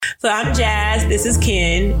So I'm Jazz. This is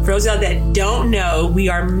Ken. For those of y'all that don't know, we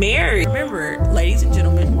are married. Remember, ladies and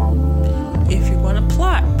gentlemen, if you're going to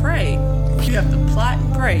plot, pray. You have to plot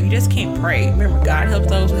and pray. You just can't pray. Remember, God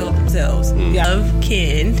helps those who help themselves. We love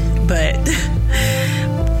Ken, but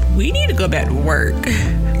we need to go back to work.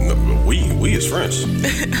 No, we as friends.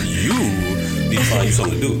 You need to find you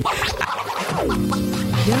something to do.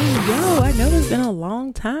 Yo, I know it's been a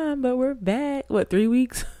long time, but we're back. What, 3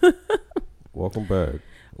 weeks? Welcome back.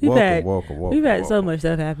 Welcome. We've had so much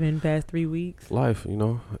stuff happen in the past 3 weeks. Life,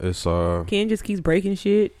 it's Ken just keeps breaking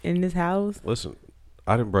shit in this house. Listen,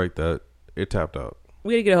 I didn't break that. It tapped out.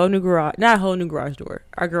 We had to get a whole new garage. Not a whole new garage door.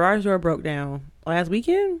 Our garage door broke down last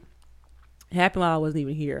weekend. It happened while I wasn't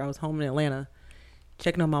even here. I was home in Atlanta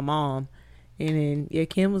checking on my mom. And then,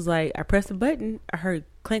 Ken was like, I pressed the button. I heard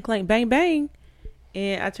clank, clank, bang, bang.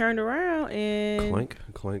 And I turned around and... Clank,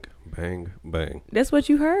 clank, bang, bang. That's what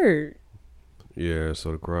you heard. Yeah,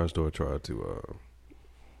 so the garage door tried to...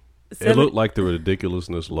 It looked like the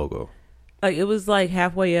ridiculousness logo. Like, it was like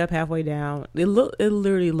halfway up, halfway down. It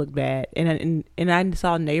literally looked bad. And I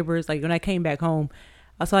saw neighbors, like when I came back home,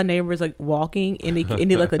 I saw neighbors like walking and they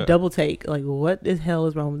did like a double take. Like, what the hell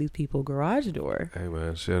is wrong with these people? Garage door. Hey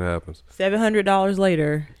man, shit happens. $700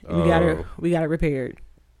 later, we got it repaired.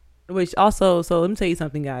 Which also, so let me tell you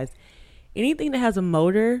something, guys. Anything that has a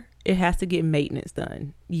motor, it has to get maintenance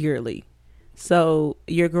done yearly. So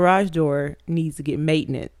your garage door needs to get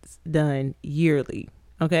maintenance done yearly.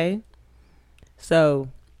 Okay? So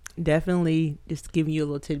definitely just giving you a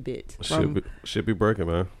little tidbit. Should be breaking,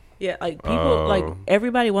 man. Yeah, like people, like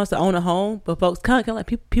everybody wants to own a home, but folks kind of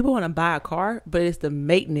like people want to buy a car, but it's the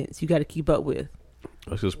maintenance you got to keep up with.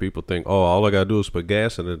 That's just people think, all I got to do is put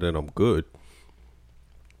gas in it, then I'm good.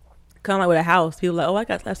 Kind of like with a house, people are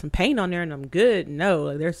like, I got some paint on there and I'm good. No,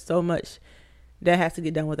 like there's so much that has to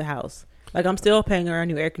get done with the house. Like I'm still paying our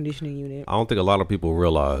new air conditioning unit. I don't think a lot of people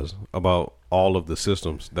realize about all of the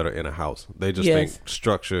systems that are in a house. They just think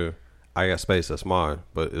structure, I got space, that's mine.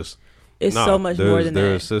 But it's so much more than that.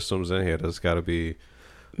 There's systems in here that's got to be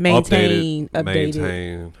updated.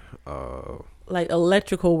 Maintained. Like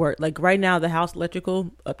electrical work. Like right now, the house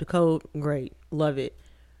electrical up to code, great, love it.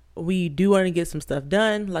 We do want to get some stuff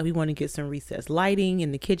done. Like we want to get some recessed lighting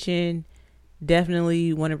in the kitchen.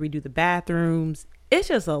 Definitely want to redo the bathrooms. It's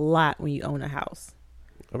just a lot when you own a house.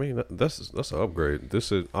 I mean, that's an upgrade.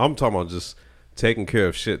 I'm talking about just taking care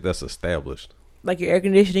of shit that's established. Like your air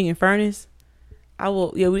conditioning and furnace.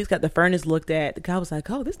 We just got the furnace looked at. The guy was like,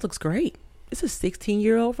 "Oh, this looks great. It's a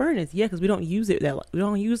 16-year-old furnace." Yeah, because we don't use it we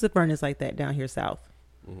don't use the furnace like that down here south.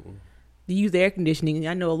 Mm-hmm. You use the air conditioning.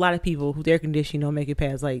 I know a lot of people whose air conditioning don't make it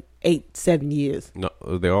past like 8-7 years. No,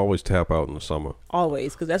 they always tap out in the summer.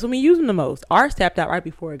 Always, because that's when we use them the most. Ours tapped out right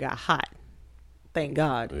before it got hot. Thank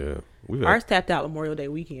God. Yeah. Ours tapped out Memorial Day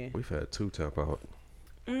weekend. We've had 2 tap out.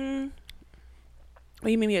 What do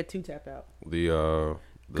you mean we had 2 tap out?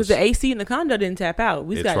 Because the AC in the condo didn't tap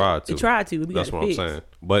out. It tried to. We That's what I'm saying.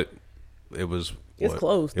 But it's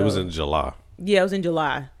closed. It was in July. Yeah, it was in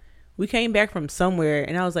July. We came back from somewhere,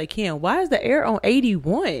 and I was like, Ken, why is the air on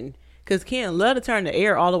 81? Because Ken love to turn the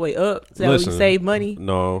air all the way up so that we save money.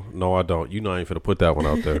 No, I don't. You know I ain't finna put that one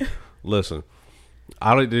out there. Listen,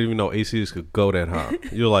 I didn't even know ACs could go that high.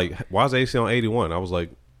 You're like, why is AC on 81? I was like,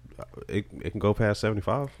 it can go past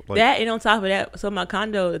 75. Like, that, and on top of that, so my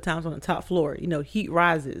condo at the time's on the top floor. Heat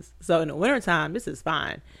rises. So in the wintertime, this is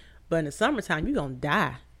fine. But in the summertime, you're going to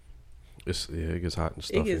die. It gets hot and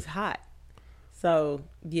stuff. It gets hot. So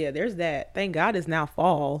there's that. Thank God it's now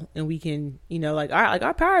fall and we can,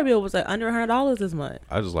 our power bill was like under $100 this month.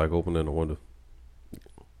 I just like opening the window.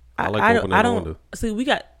 I will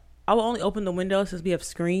only open the window since we have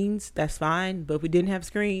screens. That's fine. But if we didn't have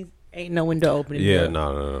screens, ain't no window opening. Yeah,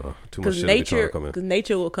 no. Too much shit to be trying to come in. Because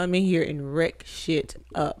nature will come in here and wreck shit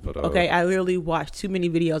up. But, okay, I literally watched too many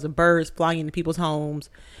videos of birds flying into people's homes.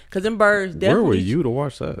 Because them birds definitely... Where were you to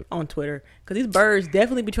watch that? On Twitter. Because these birds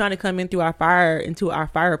definitely be trying to come in into our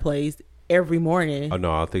fireplace every morning. Oh,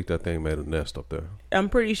 no, I think that thing made a nest up there. I'm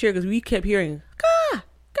pretty sure because we kept hearing, "Caw,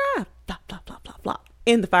 caw, flop, flop, flop, flop, flop,"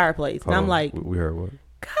 in the fireplace. And I'm like... We heard what?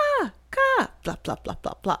 Caw, caw, flop, flop, flop,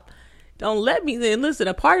 flop, flop. Don't let me then listen.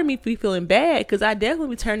 A part of me be feeling bad because I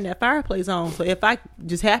definitely be turning that fireplace on. So if I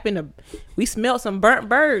just happen to, we smell some burnt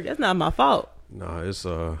bird, that's not my fault. Nah, it's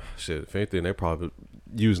shit. If anything, they probably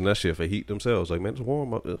using that shit for heat themselves. Like, man, it's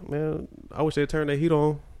warm up. Man, I wish they'd turn that heat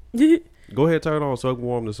on. Go ahead, turn it on so I can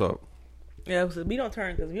warm this up. Yeah, so we don't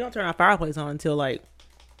turn our fireplace on until like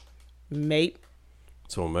May.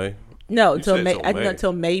 Till May? No, until May. I think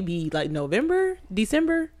until maybe like November,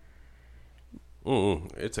 December.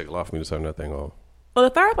 It'd take a lot for me to turn that thing on. Well,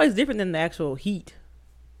 the fireplace is different than the actual heat.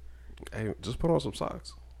 Hey, just put on some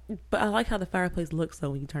socks. But I like how the fireplace looks though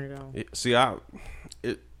when you turn it on. See,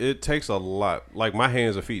 it takes a lot. Like my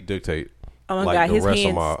hands and feet dictate. Oh my like God, the his rest hands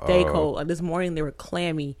of my, stay cold. Like this morning they were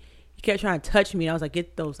clammy. He kept trying to touch me, and I was like,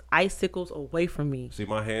 "Get those icicles away from me." See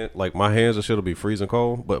my hands and shit'll be freezing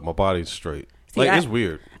cold, but my body's straight. See, it's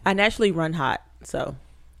weird. I naturally run hot, so.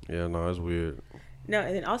 Yeah, no, it's weird. No,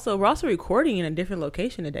 and then also we're also recording in a different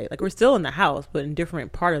location today. Like we're still in the house, but in a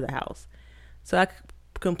different part of the house. So I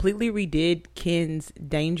completely redid Ken's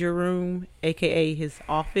danger room, aka his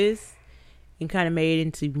office, and kind of made it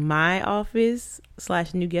into my office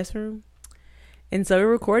 / new guest room. And so we're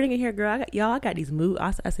recording in here, girl. I got these mood.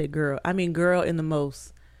 I said, girl. I mean, girl, in the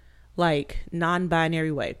most like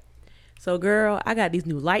non-binary way. So, girl, I got these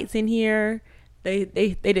new lights in here. They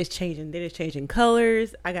just changing. They just changing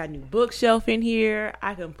colors. I got a new bookshelf in here.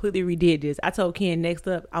 I completely redid this. I told Ken next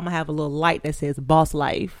up, I'm gonna have a little light that says "Boss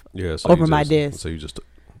Life" over my desk. So you just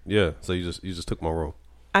took my room.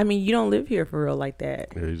 I mean, you don't live here for real like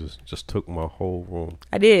that. Yeah, you just took my whole room.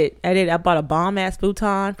 I did. I bought a bomb ass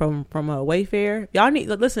futon from Wayfair. Y'all need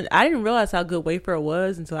listen. I didn't realize how good Wayfair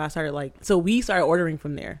was until I started we started ordering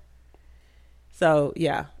from there. So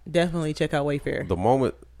yeah, definitely check out Wayfair. The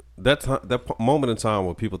moment that moment in time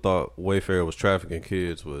when people thought Wayfair was trafficking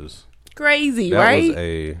kids was crazy, right? That was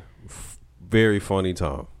a very funny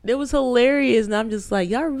time. It was hilarious, and I'm just like,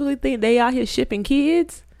 y'all really think they out here shipping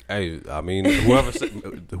kids? Hey, I mean,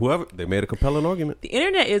 whoever they made a compelling argument. The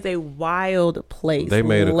internet is a wild place. They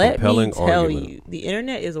made a compelling argument. The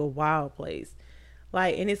internet is a wild place.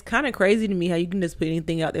 Like, and it's kind of crazy to me how you can just put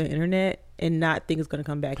anything out there on the internet and not think it's going to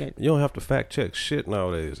come back in. You don't have to fact check shit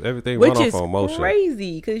nowadays. Everything run off on emotion. Which is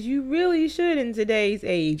crazy because you really should in today's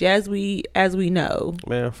age, as we know.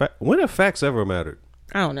 Man, when have facts ever mattered?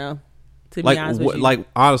 I don't know. To be honest with you. Like,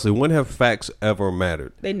 honestly, when have facts ever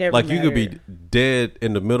mattered? They never Like, mattered. you could be dead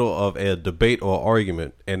in the middle of a debate or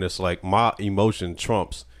argument, and it's like my emotion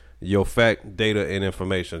trumps your fact, data, and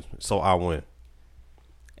information, so I win.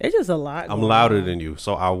 It's just a lot. I'm louder than you,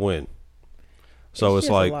 so I win. So it's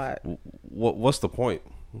like, what's the point?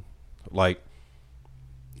 Like,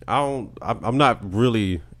 I'm not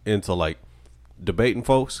really into like debating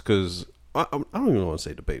folks because I don't even want to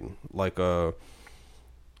say debating. Like,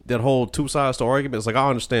 that whole two sides to arguments, like I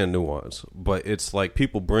understand nuance, but it's like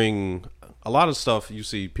people bring a lot of stuff. You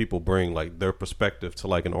see people bring like their perspective to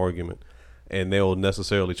like an argument, and they'll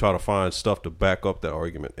necessarily try to find stuff to back up that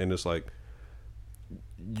argument, and it's like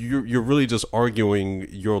you're really just arguing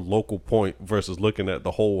your local point versus looking at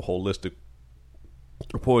the whole holistic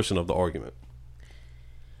portion of the argument.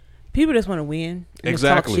 People just want to win.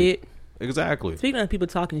 Exactly. Talk shit. Exactly. Speaking of people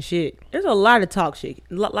talking shit, there's a lot of talk shit,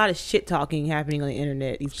 a lot of shit talking happening on the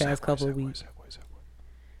internet these past couple of weeks.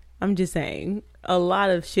 I'm just saying, a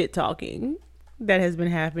lot of shit talking that has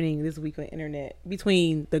been happening this week on the internet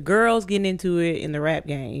between the girls getting into it in the rap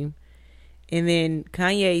game, and then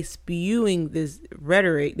Kanye spewing this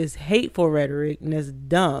rhetoric, this hateful rhetoric, and that's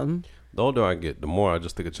dumb. The older I get, the more I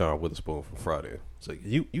just think of John Witherspoon from Friday. It's like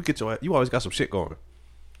you always got some shit going.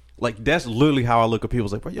 Like, that's literally how I look at people.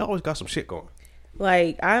 It's like, bro, you always got some shit going.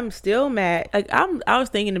 Like, I'm still mad. Like, I was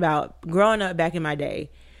thinking about growing up back in my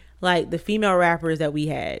day, like the female rappers that we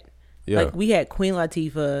had. Yeah. Like, we had Queen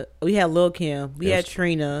Latifah, we had Lil' Kim, we had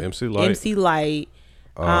Trina, MC Lyte,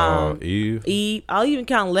 Eve. I'll even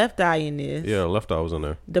count Left Eye in this. Yeah, Left Eye was in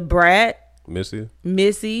there. The Brat,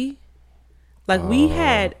 Missy. Like, we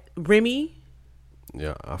had Remy.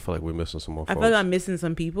 Yeah, I feel like we're missing some more folks. I feel like I'm missing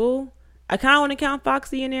some people. I kind of want to count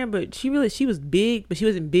Foxy in there, but she was big, but she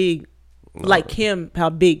wasn't big like Kim, how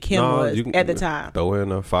big Kim was at the time. Throw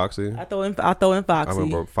in Foxy. I throw in Foxy. I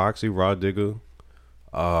remember Foxy, Rod Digger.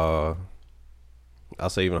 I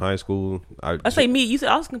say even high school. I say Mia. You said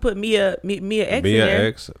I was gonna put Mia X in there. Mia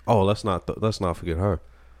X. Oh, let's not forget her.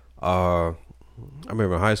 I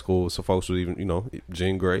remember in high school, some folks was even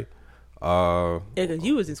Jean Grey. Yeah, because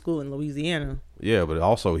you was in school in Louisiana. Yeah, but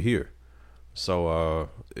also here. So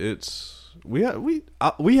we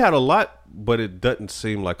had a lot, but it doesn't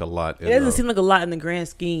seem like a lot. It doesn't seem like a lot in the grand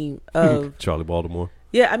scheme of Charlie Baltimore.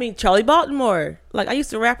 Yeah, I mean Charlie Baltimore. Like, I used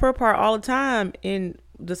to rap her apart all the time in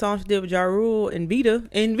the song she did with Ja Rule and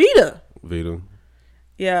Vita.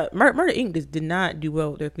 Yeah, Murder Inc. did not do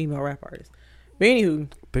well with their female rap artists. But anywho,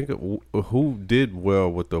 think of who did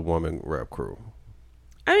well with the woman rap crew.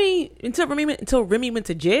 I mean, until Remy went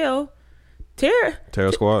to jail, Terror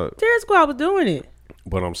Squad was doing it.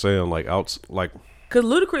 But I'm saying because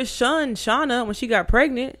Ludacris shunned Shauna when she got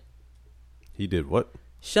pregnant. He did what?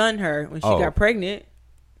 Shunned her when she got pregnant.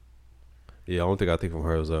 Yeah, only thing I think from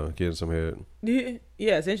her is getting some head.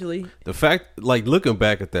 Yeah, essentially. The fact, like looking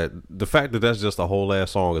back at that, the fact that that's just a whole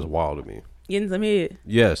ass song is wild to me. Getting some head.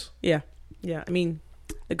 Yes. Yeah. I mean,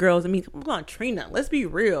 the girls. I mean, come on, Trina. Let's be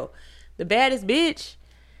real. The baddest bitch.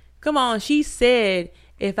 Come on, she said,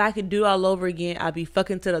 if I could do all over again, I'd be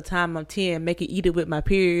fucking till the time I'm 10, make it eat it with my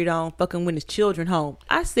period on, fucking when his children home.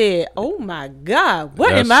 I said, oh my God,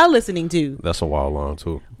 what am I listening to? That's a wild line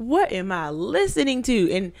too. What am I listening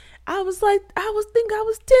to? And I was like, I was 10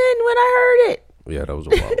 when I heard it. Yeah, that was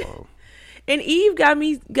a wild line. And Eve got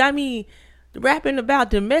me rapping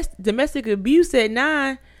about domestic abuse at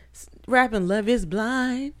 9, rapping Love is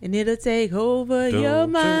Blind and it'll take over your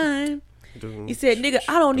mind. He said, nigga,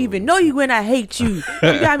 I don't even know you when I hate you.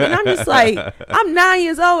 You got me? And I'm just like, I'm 9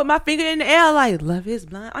 years old with my finger in the air like, love is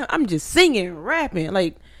blind. I'm just singing, rapping.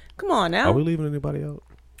 Like, come on now. Are we leaving anybody out?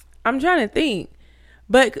 I'm trying to think.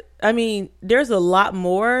 But, I mean, there's a lot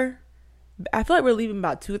more. I feel like we're leaving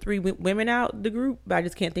about 2 or 3 women out the group, but I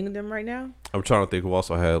just can't think of them right now. I'm trying to think who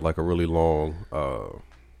also had like a really long...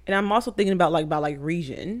 and I'm also thinking about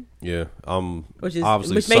region. Yeah, which is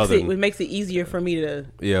obviously which makes it easier for me to.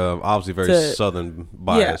 Yeah, obviously very southern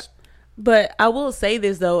biased. Yeah. But I will say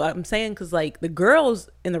this though, I'm saying because like the girls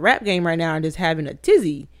in the rap game right now are just having a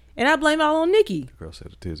tizzy, and I blame it all on Nicki. The girl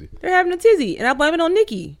said a tizzy. They're having a tizzy, and I blame it on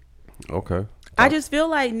Nicki. Okay. I just feel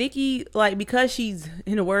like Nicki, like because she's,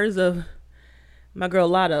 in the words of my girl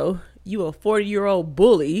Lotto, you a 40-year-old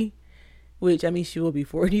bully. Which, I mean, she will be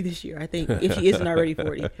 40 this year, I think, if she isn't already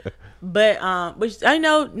 40. But, which I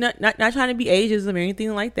know, not trying to be ageism or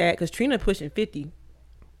anything like that, because Trina pushing 50.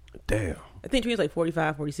 Damn. I think Trina's like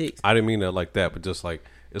 45, 46. I didn't mean that like that, but just like,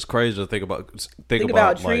 it's crazy to think about. Think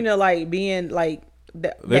about Trina, like being like,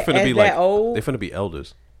 they're finna be like, old. they're finna be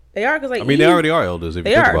elders. They are, because like, I mean, Eve, they already are elders if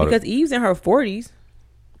you think about it. Because Eve's in her 40s.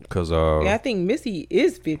 Because I think Missy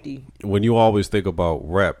is 50. When you always think about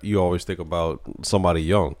rap, you always think about somebody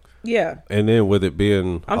young. Yeah. And then with it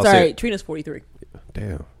being... I'm sorry, Trina's 43.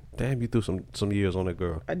 Damn, you threw some years on that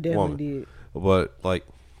girl. I definitely did. But, like,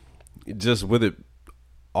 just with it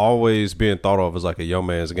always being thought of as, like, a young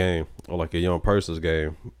man's game or, like, a young person's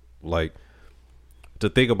game, like, to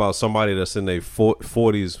think about somebody that's in their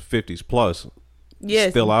 40s, 50s plus...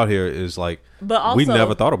 Yes. Still out here is like, but also, we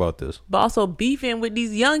never thought about this. But also beefing with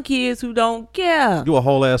these young kids who don't care. You a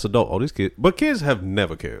whole ass adult. Oh, these kids, but kids have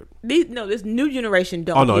never cared. This new generation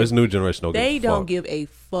don't. Oh no, this new generation don't. They don't give a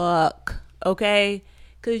fuck. Okay,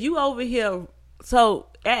 because you over here. So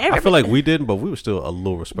I feel like we didn't, but we were still a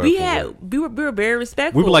little respectful. We were very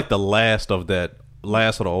respectful. We were like the last of the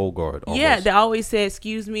old guard. Almost. Yeah, they always said,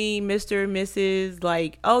 "Excuse me, Mr. and Mrs."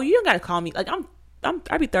 Like, oh, you don't gotta call me. Like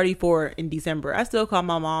I'll be 34 in December. I still call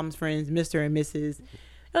my mom's friends Mr. and Mrs.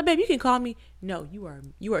 No, babe, you can call me. No, you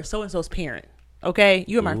are so and so's parent. Okay,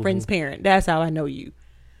 you are my friend's parent. That's how I know you.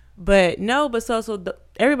 But no,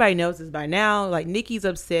 everybody knows this by now. Like Nicki's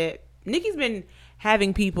upset. Nicki's been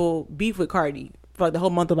having people beef with Cardi for like the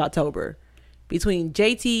whole month of October, between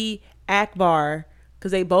JT, Akbar,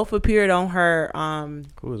 because they both appeared on her.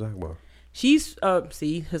 Who is Akbar? She's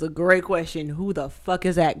here's a great question. Who the fuck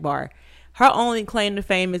is Akbar? Her only claim to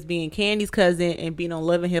fame is being Candy's cousin and being on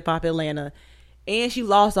Love and Hip Hop Atlanta. And she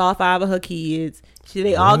lost all 5 of her kids.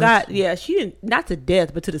 They all got, she didn't, not to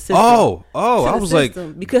death, but to the system. Oh, I was like,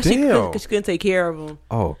 because she couldn't take care of them.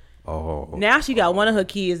 Oh. Now she got one of her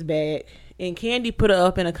kids back. And Candy put her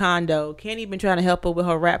up in a condo. Candy been trying to help her with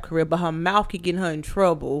her rap career, but her mouth could get her in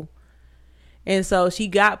trouble. And so she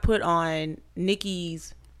got put on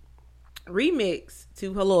Nicki's remix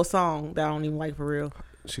to her little song that I don't even like for real.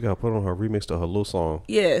 She got put on her remix to her little song.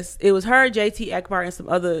 Yes, it was her, JT, Akbar, and some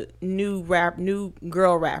other new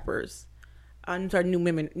girl rappers. I'm sorry, new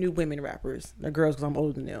women rappers. They're girls because I'm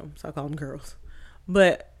older than them, so I call them girls.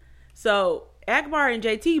 But so Akbar and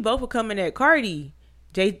JT both were coming at Cardi.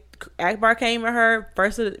 Akbar came at her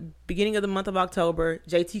beginning of the month of October.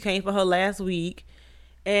 JT came for her last week,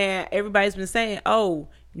 and everybody's been saying, "Oh,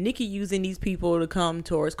 Nicki using these people to come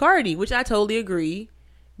towards Cardi," which I totally agree.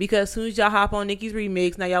 Because as soon as y'all hop on Nicki's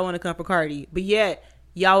remix, now y'all want to come for Cardi. But yet,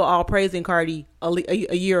 y'all were all praising Cardi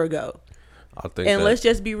a year ago. I think let's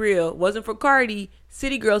just be real. Wasn't for Cardi,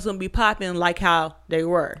 City Girls wouldn't be popping like how they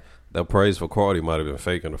were. That praise for Cardi might have been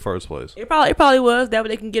fake in the first place. It probably was. That way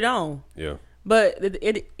they can get on. Yeah. But at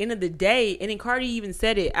the end of the day, and then Cardi even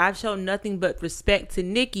said it, I've shown nothing but respect to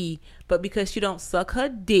Nicki, but because she don't suck her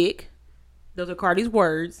dick, those are Cardi's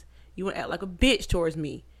words, you want to act like a bitch towards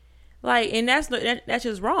me. Like, and that's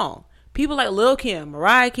just wrong. People like Lil' Kim,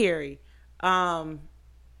 Mariah Carey, Lil'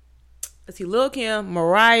 Kim,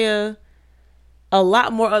 Mariah, a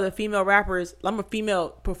lot more other female rappers, a lot more female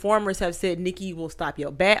performers have said Nicki will stop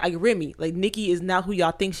your bad. Like Remy, like Nicki is not who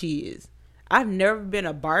y'all think she is. I've never been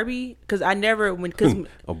a Barbie because I never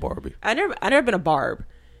a Barbie. I never been a Barb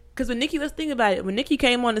because when Nicki, let's think about it. When Nicki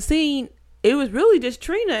came on the scene, it was really just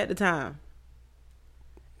Trina at the time.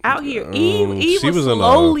 Out here, Eve was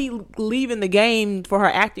slowly leaving the game for her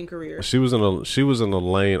acting career. She was in the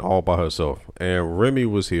lane all by herself, and Remy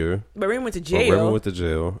was here. But Remy went to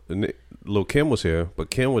jail. And Lil' Kim was here, but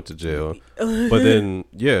Kim went to jail. But then,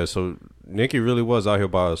 so Nicki really was out here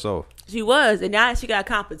by herself. She was, and now she got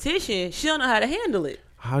competition. She don't know how to handle it.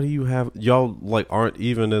 How do you have y'all like aren't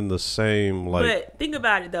even in the same like? But think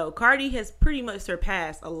about it though, Cardi has pretty much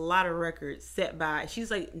surpassed a lot of records set by.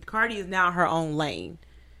 She's like Cardi is now her own lane.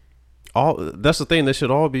 That's the thing. They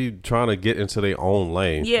should all be trying to get into their own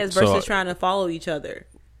lane. Yes, versus trying to follow each other.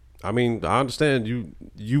 I mean, I understand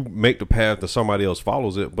you make the path that somebody else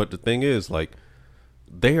follows it, but the thing is, like,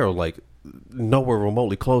 they are like nowhere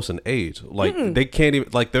remotely close in age. Like they can't even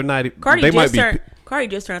like they're not. Cardi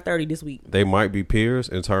just turned 30 this week. They might be peers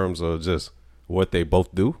in terms of just what they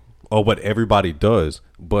both do or what everybody does,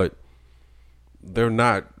 but they're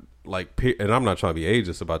not like. And I'm not trying to be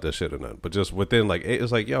ageist about that shit or nothing, but just within like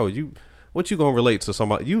it's like, yo, what you gonna relate to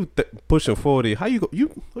somebody you pushing 40? What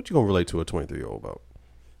you gonna relate to a 23-year-old about?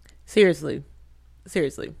 Seriously.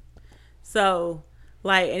 So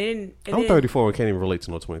like, and I'm 34 and can't even relate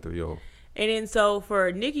to no 23-year-old. And then so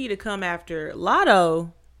for Nicki to come after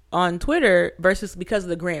Lotto on Twitter versus because of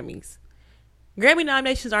the Grammys. Grammy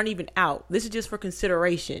nominations aren't even out. This is just for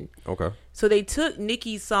consideration. Okay. So they took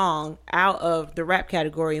Nicki's song out of the rap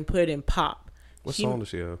category and put it in pop. What song does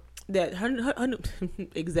she have? That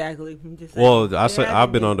exactly. Well,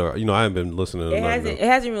 I've been under. I haven't been listening to it. It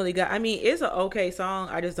hasn't really got. I mean, it's an okay song.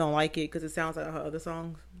 I just don't like it because it sounds like her other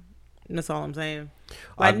songs. And that's all I'm saying.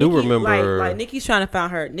 Like I do remember like Nicki's trying to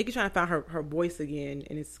find her voice again,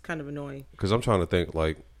 and it's kind of annoying. Because I'm trying to think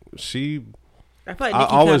like I feel like Nicki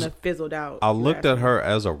kind of fizzled out. I looked at her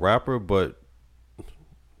as a rapper, but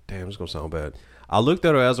damn, it's gonna sound bad. I looked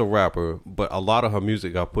at her as a rapper, but a lot of her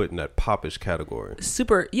music got put in that popish category.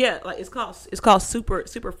 Like it's called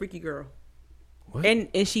super freaky girl. What? And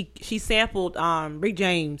she sampled Rick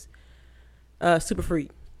James, Super Freak.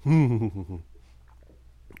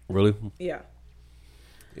 Really? Yeah.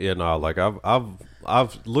 Yeah, no, like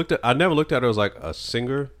I've looked at. I never looked at her as like a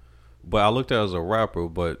singer, but I looked at her as a rapper.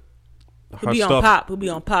 But who be on pop.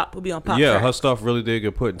 Yeah, tracks. Her stuff really did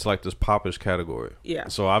get put into like this popish category. Yeah.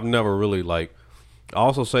 So I've never really like. I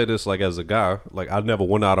also say this like as a guy, like I never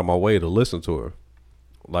went out of my way to listen to her.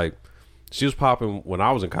 Like she was popping when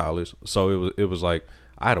I was in college, so it was like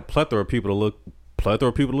I had a plethora of people to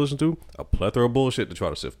listen to, a plethora of bullshit to try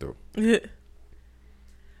to sift through.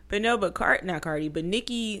 But no, not Cardi, but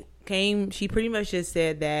Nicki came. She pretty much just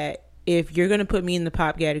said that if you're gonna put me in the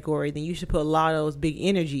pop category, then you should put Lotto's Big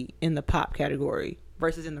Energy in the pop category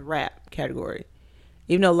versus in the rap category.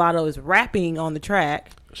 Even though Lotto is rapping on the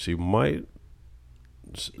track, she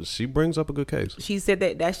brings up a good case. She said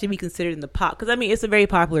that should be considered in the pop because I mean it's a very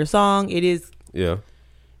popular song. It is. Yeah.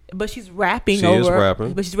 But she's rapping.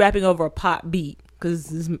 But she's rapping over a pop beat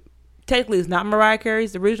because technically it's not Mariah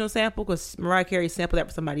Carey's original sample because Mariah Carey sampled that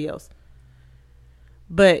for somebody else.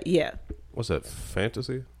 But yeah. What's that?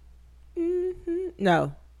 Fantasy? Mm-hmm.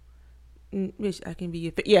 No. I can be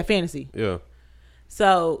Fantasy. Yeah.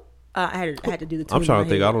 So I had to do the two. I'm trying to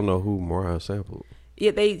think. I don't know who Mariah sampled.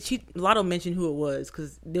 Yeah, Lotto mentioned who it was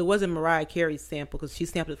because there wasn't Mariah Carey's sample because she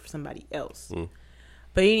sampled it for somebody else.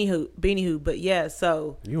 But anywho, but yeah,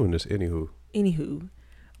 so you and this anywho,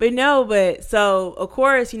 but so of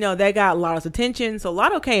course that got Lotto's attention. So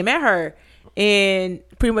Lotto came at her and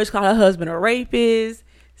pretty much called her husband a rapist,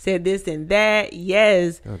 said this and that.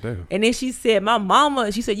 Yes, God damn. And then she said, "My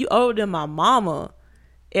mama." She said, "You older than my mama,"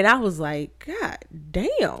 and I was like, "God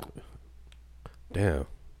damn." Yeah.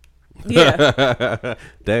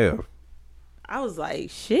 Damn. I was like,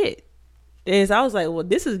 shit. And so I was like, well,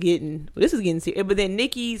 this is getting serious. But then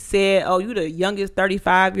Nicki said, oh, you the youngest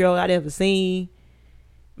 35-year-old I'd ever seen.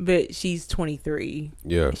 But she's 23.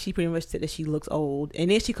 Yeah. She pretty much said that she looks old. And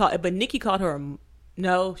then but Nicki called her,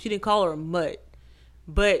 no, she didn't call her a mutt.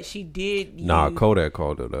 But she did. Kodak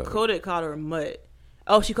called her that. Kodak called her a mutt.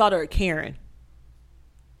 Oh, she called her a Karen.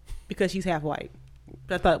 Because she's half white.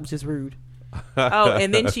 I thought it was just rude. Oh,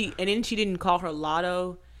 and then she didn't call her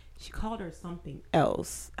Lotto. She called her something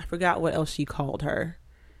else. I forgot what else she called her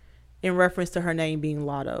in reference to her name being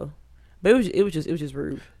Lotto. But it was just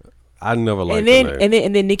rude. I never liked her name. And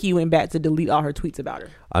then Nicki went back to delete all her tweets about her.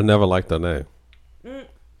 I never liked her name.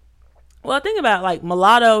 Well, think about like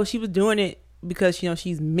Mulatto. She was doing it because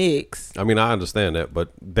she's mixed. I mean, I understand that,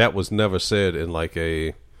 but that was never said in like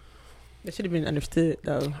a. It should have been understood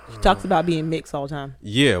though. She talks about being mixed all the time.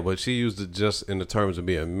 Yeah, but she used it just in the terms of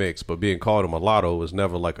being mixed. But being called a mulatto was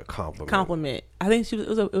never like a compliment. I think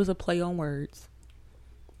it was a play on words.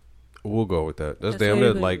 We'll go with that. That's damn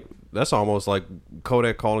near like that's almost like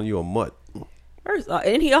Kodak calling you a mutt.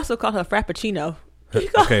 And he also called her Frappuccino.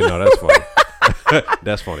 Okay, no, that's funny.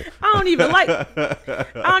 That's funny. I don't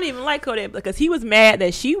even like Kodak because he was mad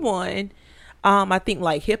that she won. I think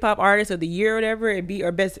like hip hop artist of the year or whatever,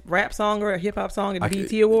 or best rap song or a hip hop song at the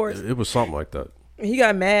BET Awards. It was something like that. He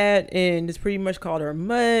got mad and just pretty much called her a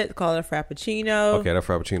mutt, called her Frappuccino. Okay, that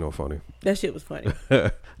Frappuccino funny. That shit was funny.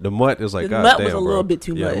 The mutt is like, the God mutt damn, was a little bit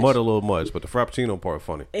too much. Yeah, mutt a little much, but the Frappuccino part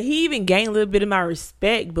funny. And he even gained a little bit of my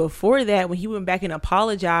respect before that when he went back and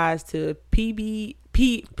apologized to PNB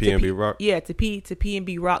Rock. Yeah, to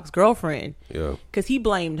PNB Rock's girlfriend. Yeah, because he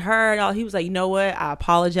blamed her and all. He was like, you know what? I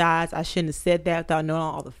apologize. I shouldn't have said that without knowing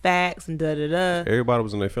all the facts and da da da. Everybody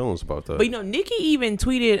was in their feelings about that. But Nikki even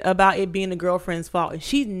tweeted about it being the girlfriend's fault, and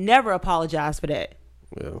she never apologized for that.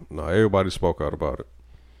 Yeah, no, everybody spoke out about it.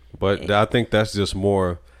 But I think that's just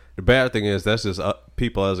more. The bad thing is that's just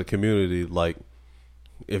people as a community. Like,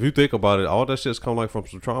 if you think about it, all that shit's come like from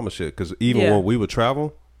some trauma shit. Because even when we would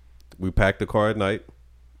travel, we packed the car at night.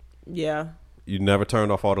 Yeah. You never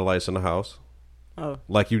turned off all the lights in the house. Oh.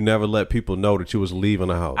 Like you never let people know that you was leaving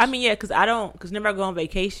the house. I mean, yeah, because whenever I go on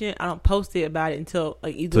vacation, I don't post it about it until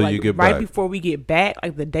like either like you get right back. before we get back,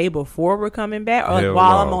 like the day before we're coming back, or like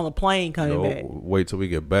while I'm on the plane coming back. Wait till we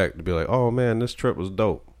get back to be like, oh man, this trip was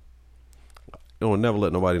dope. You don't never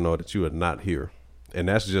let nobody know that you are not here, and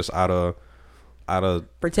that's just out of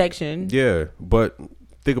protection. Yeah, but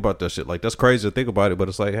think about that shit. Like that's crazy to think about it, but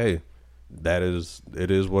it's like, hey, it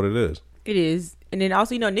is what it is. It is. And then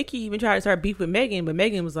also, Nikki even tried to start beef with Megan, but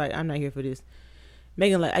Megan was like, I'm not here for this.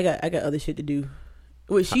 Megan like, I got other shit to do.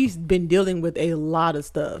 Which she's been dealing with a lot of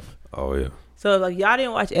stuff. Oh yeah. So like y'all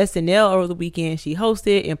didn't watch SNL over the weekend. She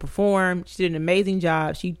hosted and performed. She did an amazing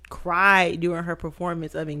job. She cried during her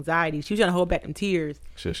performance of Anxiety. She was trying to hold back them tears.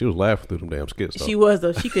 Shit, she was laughing through them damn skits though. She was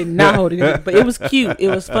though. She could not hold it in. But it was cute. It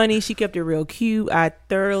was funny. She kept it real cute. I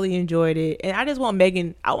thoroughly enjoyed it. And I just want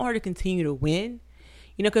Megan, I want her to continue to win.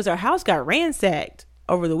 Because her house got ransacked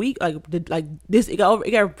over the week. It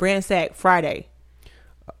got ransacked Friday.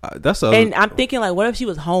 And I'm thinking like, what if she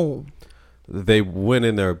was home? They went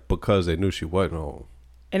in there because they knew she wasn't home.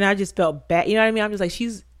 And I just felt bad. You know what I mean? I'm just like,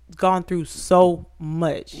 she's gone through so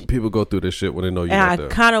much. People go through this shit when they know you're not there.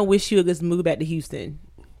 And I kind of wish she would just move back to Houston.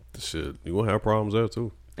 Shit, you gonna have problems there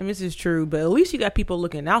too. I mean, this is true, but at least you got people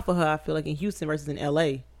looking out for her. I feel like in Houston versus in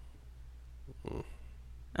LA.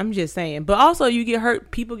 I'm just saying, but also you get hurt.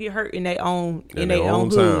 People get hurt in their own town,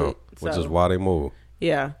 hood, which is why they move.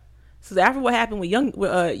 Yeah. So after what happened with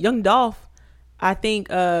young Dolph, I think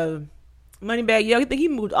Moneybagg Yo, I think he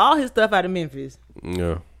moved all his stuff out of Memphis.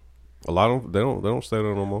 Yeah, a lot of them they don't stay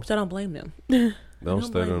there no more. Which I don't blame them. They don't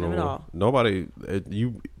stay there no more. All. Nobody.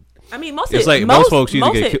 I mean, most folks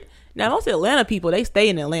either get killed. Now most Atlanta people they stay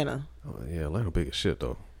in Atlanta. Oh, yeah, Atlanta big as shit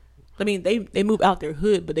though. I mean, they move out their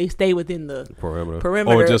hood, but they stay within the perimeter,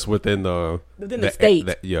 or just within the state.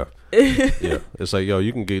 Yeah. It's like, yo,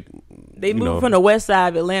 you can get. They move from the west side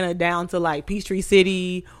of Atlanta down to like Peachtree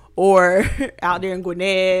City or out there in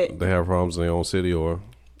Gwinnett. They have problems in their own city, or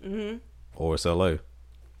it's LA.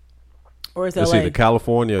 Or it's either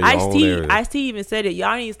California or your own area. Ice-T even said it.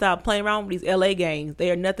 Y'all need to stop playing around with these LA gangs. They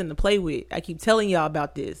are nothing to play with. I keep telling y'all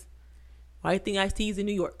about this. Why do you think Ice-T's in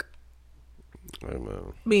New York? Hey,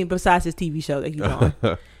 man. I mean, besides his TV show that he's on,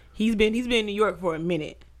 he's been in New York for a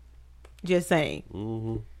minute. Just saying.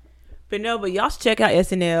 Mm-hmm. But y'all should check out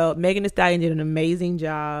SNL. Megan Thee Stallion did an amazing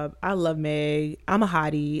job. I love Meg. I'm a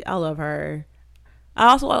hottie. I love her. I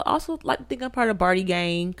also like to think I'm part of the Barty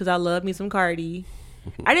gang because I love me some Cardi.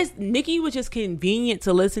 Nikki was just convenient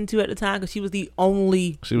to listen to at the time because she was the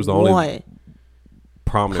only one.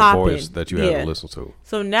 Prominent voice that you had to listen to.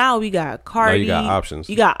 So now we got Cardi. Now you got options.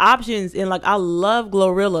 You got options, and like I love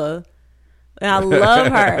Glorilla, and I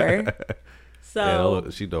love her. So yeah,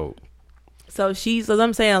 she dope. So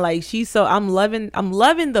I'm saying like I'm loving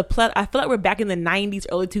the I feel like we're back in the 90s,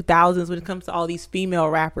 early 2000s when it comes to all these female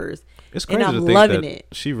rappers. It's crazy and I'm to think loving that it.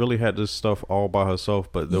 She really had this stuff all by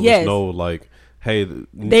herself, but there was no like. Hey,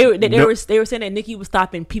 they were saying that Nikki was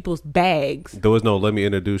stopping people's bags. There was no let me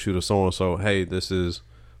introduce you to so and so. Hey, this is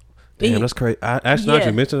that's crazy. Actually, now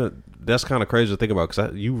you mentioned it, that's kind of crazy to think about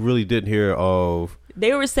because you really didn't hear of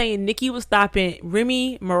They were saying Nicki was stopping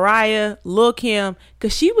Remy, Mariah, Lil' Kim,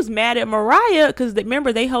 because she was mad at Mariah. Because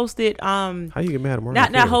remember they hosted. How you get mad at Mariah?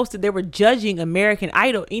 Not hosted. They were judging American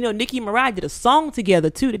Idol. You know, Nicki and Mariah did a song together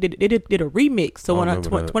too. They did a remix. So one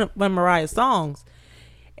of Mariah's songs,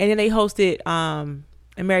 and then they hosted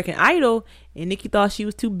American Idol, and Nicki thought she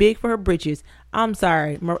was too big for her britches. I'm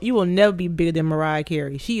sorry, you will never be bigger than Mariah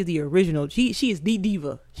Carey. She is the original. She is the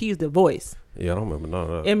diva. She is the voice. Yeah, I don't remember none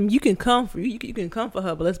of that. And you can come for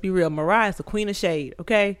her, but let's be real. Mariah's the queen of shade,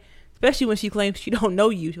 okay? Especially when she claims she don't know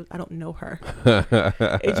you. She goes, I don't know her.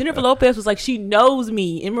 And Jennifer Lopez was like, she knows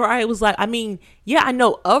me. And Mariah was like, I mean, yeah, I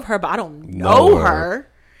know of her, but I don't know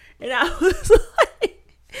her. And I was like,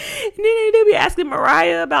 and then they be asking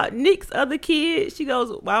Mariah about Nick's other kids. She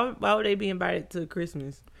goes, why would they be invited to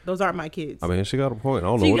Christmas? Those aren't my kids. I mean, she got a point. I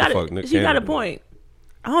don't know what the fuck Nick Cannon. She got a point.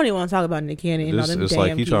 I don't even want to talk about Nick Cannon. It's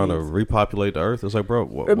like he's trying to repopulate the earth. It's like, bro,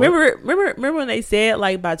 remember when they said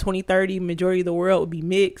like by 2030, majority of the world would be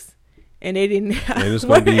mixed, and they didn't. And it's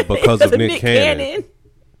going to be because of Nick Cannon.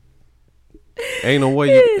 Ain't no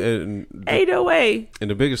way. Ain't no way. And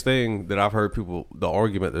the biggest thing that I've heard people, the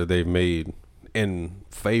argument that they've made in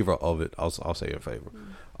favor of it, I'll say in favor.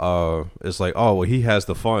 It's like, oh well, he has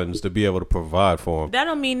the funds to be able to provide for him. That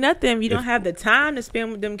don't mean nothing if you don't have the time to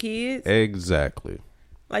spend with them kids. Exactly.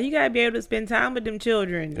 Like, you gotta be able to spend time with them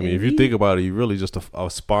children. I mean, if you think about it, you're really just a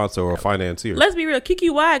sponsor or a financier. Let's be real. Kiki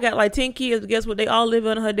Wyatt got like 10 kids, but guess what? They all live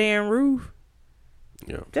under her damn roof.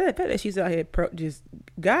 Yeah. The fact that she's out here, just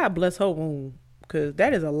God bless her womb, because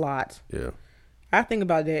that is a lot. Yeah. I think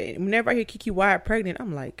about that. Whenever I hear Kiki Wyatt pregnant,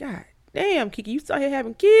 I'm like, God damn, Kiki, you still here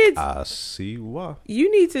having kids? I see why. You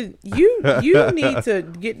need to need to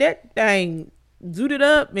get that thing zooted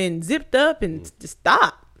up and zipped up and just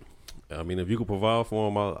stop. I mean, if you could provide for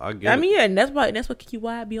him, I get it. I mean, yeah, and that's why Kiki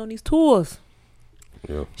Wyatt be on these tours.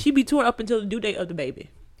 Yeah. She be touring up until the due date of the baby.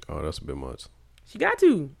 Oh, that's a bit much. She got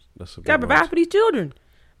to. That's a bit got to provide much for these children.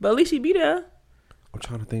 But at least she be there. I'm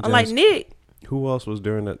trying to think. Unlike Nick. Who else was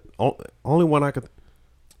during that? Only one I could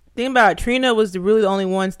think about it, Trina was really the only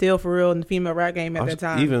one still for real in the female rap game at that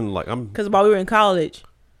time. Even like because while we were in college,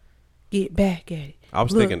 get back at it. I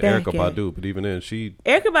was thinking Erykah Badu, but even then, Erykah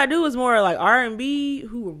Badu was more like R&B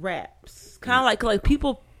who raps, kind of like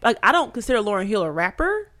people like I don't consider Lauryn Hill a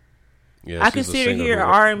rapper. Yeah, I consider her an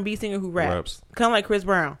R&B singer who raps. Kind of like Chris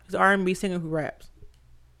Brown, he's an R&B singer who raps.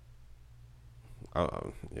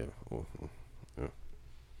 Yeah.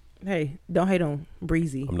 Hey, don't hate on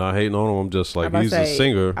Breezy. I'm not hating on him. I'm just like he's a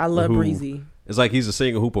singer. I love Breezy. It's like he's a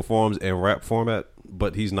singer who performs in rap format,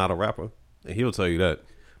 but he's not a rapper, and he'll tell you that.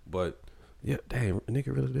 But yeah, damn,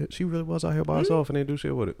 nigga really did. She really was out here by herself and didn't do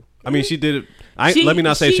shit with it. I mean, she did it. Let me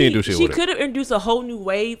not say she didn't do shit with it. She could have introduced a whole new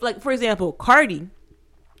wave. Like, for example, Cardi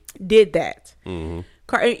did that. Mm-hmm.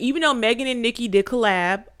 Even though Megan and Nicki did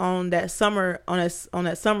collab on that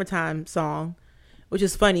summertime song, which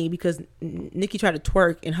is funny because Nicki tried to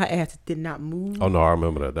twerk and her ass did not move. Oh no, I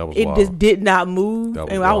remember that. That was wild. Just did not move.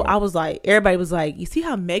 And I was like, everybody was like, you see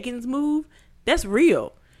how Megan's move? That's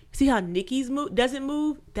real. You see how Nicki's move doesn't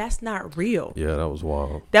move? That's not real. Yeah, that was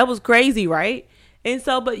wild. That was crazy, right? And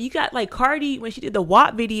so, but you got like Cardi when she did the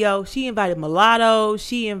WAP video, she invited Mulatto,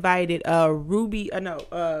 she invited Ruby.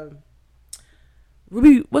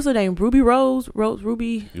 Ruby, what's her name? Ruby Rose.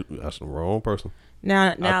 That's the wrong person.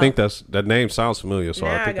 Now, I think that name sounds familiar, so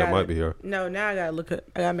I think that might be her. No, now I gotta look up.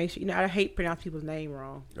 I gotta make sure. I hate pronounce people's name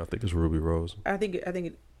wrong. I think it's Ruby Rose. I think it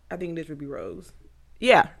is Ruby Rose.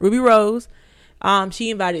 Yeah, Ruby Rose.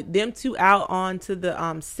 She invited them two out onto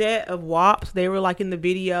the set of WAPs. They were like in the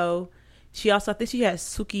video. She also, I think she had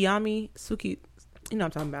Suki. You know what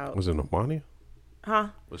I'm talking about? Was it Normani? Huh?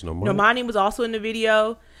 Was Normani? Normani was also in the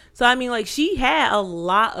video. So I mean, like she had a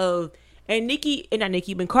lot of. And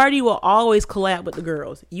but Cardi will always collab with the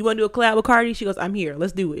girls. You want to do a collab with Cardi? She goes, I'm here.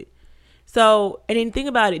 Let's do it. So, and then think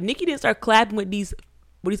about it. Nicki didn't start collabing with these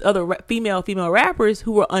other female rappers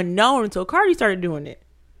who were unknown until Cardi started doing it.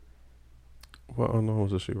 What unknown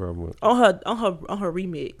was she rapping with? On her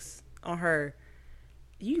remix. On her.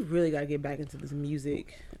 You really gotta get back into this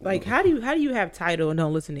music. Like, how do you have Tidal and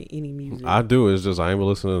don't listen to any music? I do. It's just I ain't been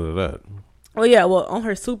listening to that. Oh yeah, well on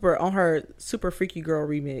her super freaky girl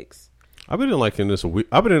remix. I've been in like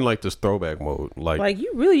this throwback mode. Like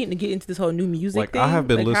you really need to get into this whole new music thing. I have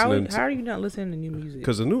been listening. How are you not listening to new music?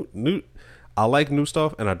 Because the new, I like new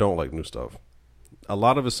stuff and I don't like new stuff. A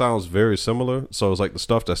lot of it sounds very similar, so it's like the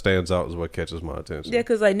stuff that stands out is what catches my attention. Yeah,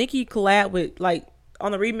 because like Nicki collab with like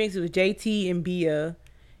on the remix it was JT and Bia,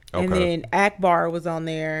 and then Akbar was on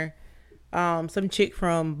there. Some chick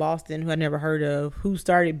from Boston who I never heard of who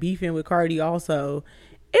started beefing with Cardi also.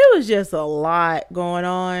 It was just a lot going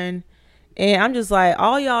on. And I'm just like,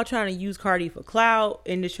 all y'all trying to use Cardi for clout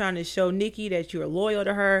and just trying to show Nicki that you're loyal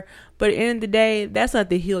to her. But at the end of the day, that's not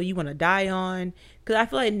the hill you want to die on. Because I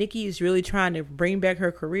feel like Nicki is really trying to bring back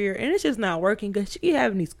her career. And it's just not working because she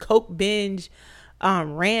having these coke binge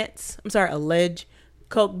rants. I'm sorry, alleged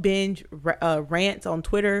coke binge rants on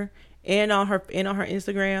Twitter and on her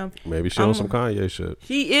Instagram. Maybe she on some Kanye shit.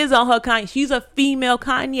 She is on her Kanye. She's a female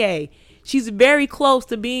Kanye. She's very close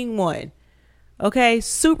to being one. Okay,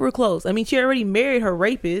 super close. I mean, she already married her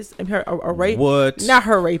rapist. What? Not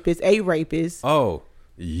her rapist, a rapist. Oh,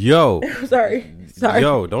 yo. Sorry.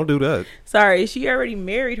 Yo, don't do that. Sorry, she already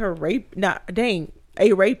married her a rapist.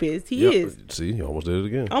 He is. See, you almost did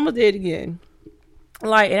it again.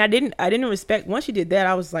 Like, and I didn't respect. Once she did that,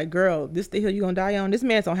 I was like, girl, this the hill you gonna die on. This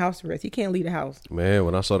man's on house arrest. He can't leave the house. Man,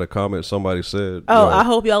 when I saw the comment, somebody said, "Oh, I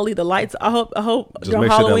hope y'all leave the lights. I hope just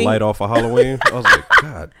make sure that light off for Halloween." I was like,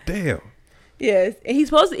 God damn. Yes, and he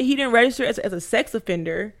didn't register as a sex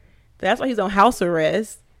offender. That's why he's on house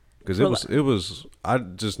arrest. Because it was. I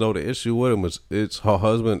just know the issue with him it's her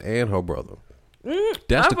husband and her brother.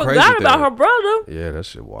 That's the crazy thing. I forgot about her brother. Yeah, that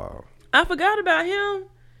shit wild. I forgot about him.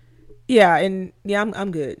 Yeah, and I'm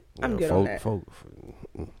good. I'm good on that.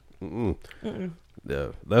 Yeah,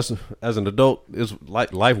 that's as an adult, it's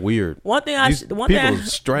like life weird. One thing I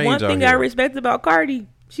respect about Cardi,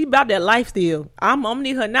 she about that life still. I'm gonna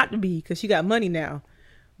need her not to be because she got money now,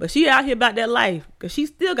 but she out here about that life because she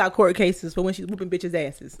still got court cases for when she's whooping bitches'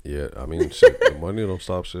 asses. Yeah, I mean, shit, the money don't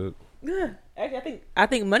stop shit. Yeah, actually, I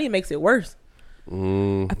think money makes it worse. I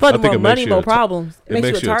feel like more money, more problems. It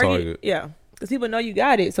makes you a target. Yeah. Because people know you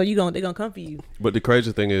got it, so they're gonna come for you. But the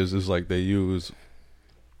crazy thing is like they use,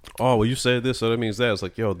 oh, well, you said this, so that means that. It's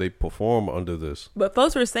like, yo, they perform under this. But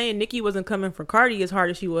folks were saying Nicki wasn't coming for Cardi as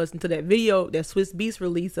hard as she was until that video, that Swiss Beats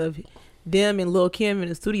release of them and Lil' Kim in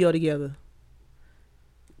the studio together.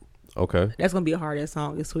 Okay. That's gonna be a hard ass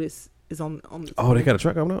song. It's Swiss. It's on oh, they got a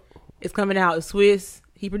track coming out? It's coming out. It's Swiss.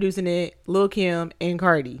 He producing it. Lil' Kim and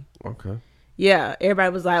Cardi. Okay. Yeah,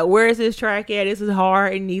 everybody was like, where is this track at? This is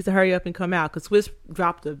hard. It needs to hurry up and come out. Because Swiss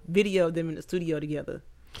dropped a video of them in the studio together.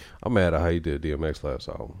 I'm mad at how he did DMX last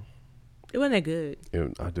album. It wasn't that good.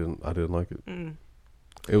 I didn't like it.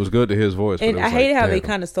 It was good to his voice. And I hated how they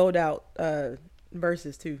kind of sold out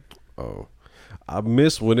verses too. Oh. I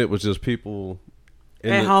miss when it was just people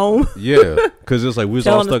at home. Yeah, because it's like we was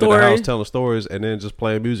all stuck in the house telling stories and then just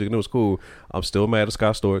playing music and it was cool. I'm still mad at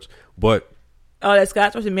Scott Storch, but... Oh, that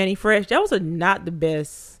Scott Storch and Manny Fresh. That was not the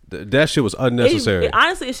best. That shit was unnecessary.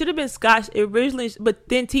 Honestly, it should have been Scott originally, but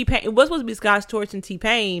then T-Pain. It was supposed to be Scott Storch and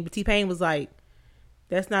T-Pain, but T-Pain was like,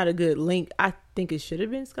 that's not a good link. I think it should have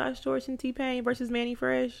been Scott Storch and T-Pain versus Manny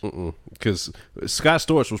Fresh. Because Scott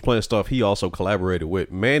Storch was playing stuff he also collaborated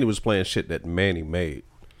with. Manny was playing shit that Manny made.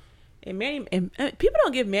 And people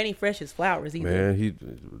don't give Manny Fresh his flowers either. Man, he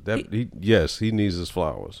needs his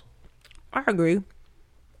flowers. I agree.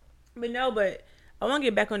 But I want to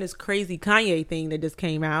get back on this crazy Kanye thing that just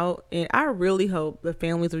came out. And I really hope the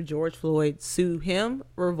families of George Floyd sue him,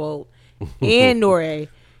 Revolt, and Nore,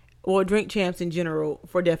 or Drink Champs in general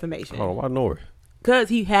for defamation. Oh, why Nore? Because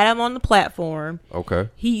he had him on the platform. Okay.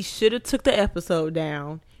 He should have took the episode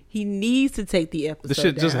down. He needs to take the episode down. This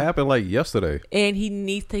shit just happened like yesterday. And he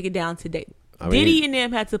needs to take it down today. Diddy and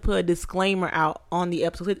them had to put a disclaimer out on the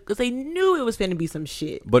episode because they knew it was going to be some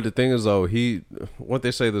shit. But the thing is, though, what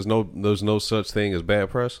they say, there's no such thing as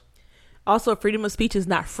bad press. Also, freedom of speech is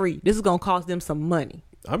not free. This is going to cost them some money.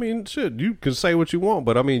 I mean, shit, you can say what you want,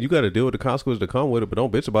 but I mean, you got to deal with the consequences that come with it, but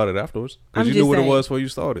don't bitch about it afterwards. Because you knew what it was before you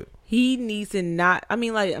started. He needs to not,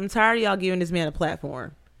 I'm tired of y'all giving this man a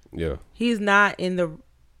platform. Yeah. He's not in the,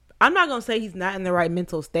 I'm not going to say he's not in the right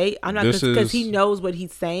mental state. I'm not, because he knows what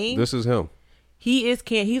he's saying. This is him.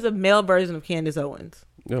 He's a male version of Candace Owens.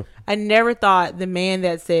 Yeah. I never thought the man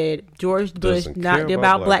that said George Bush not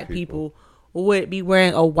about black people would be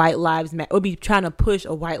wearing a White Lives Matter, would be trying to push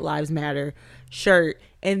a White Lives Matter shirt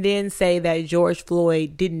and then say that George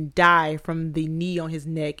Floyd didn't die from the knee on his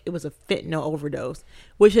neck. It was a fentanyl overdose,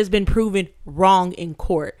 which has been proven wrong in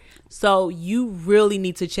court. So you really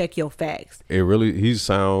need to check your facts. That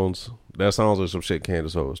sounds like some shit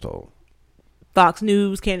Candace Owens told. Fox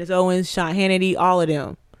News, Candace Owens, Sean Hannity, all of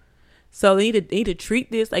them. So they need to treat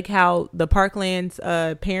this like how the Parkland's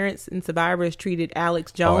parents and survivors treated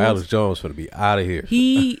Alex Jones. Oh, Alex Jones is going to be out of here.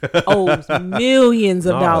 He owes millions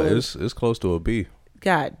of dollars. It's close to a B.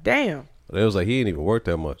 God damn. It was like he ain't even worth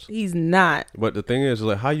that much. He's not. But the thing is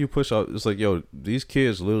like how you push out. It's like, yo, these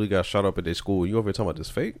kids literally got shot up at their school. You over here talking about this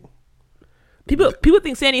fake? People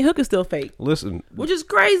think Sandy Hook is still fake. Listen, which is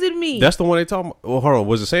crazy to me. That's the one they talking about. Well, hold on.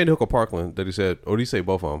 Was it Sandy Hook or Parkland that he said? Or did he say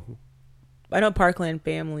both of them? I know Parkland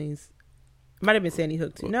families. Might have been Sandy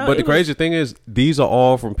Hook too. No, but the crazy thing is, these are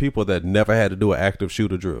all from people that never had to do an active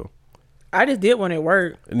shooter drill. I just did one at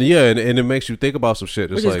work. And and it makes you think about some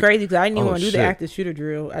shit. It's which is crazy because I didn't even want to do the active shooter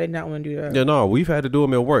drill. I did not want to do that. Yeah, no, we've had to do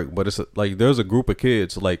them at work, but it's like there's a group of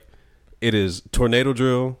kids. Like it is tornado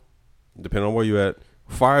drill, depending on where you at.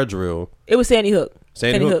 Fire drill. It was Sandy Hook.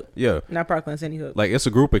 Sandy Hook. Yeah, not Parkland. Sandy Hook. Like it's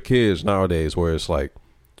a group of kids nowadays where it's like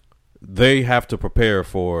they have to prepare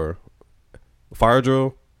for fire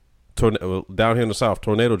drill. Down here in the South,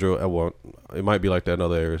 tornado drill. Well, it might be like that in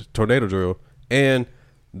other areas. Tornado drill, and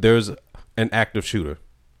there's an active shooter.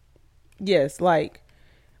 Yes, like,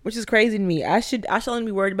 which is crazy to me. I should only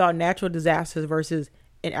be worried about natural disasters versus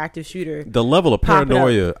an active shooter. The level of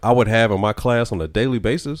paranoia I would have in my class on a daily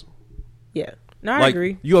basis. Yeah, no, I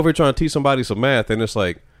agree. You over here trying to teach somebody some math, and it's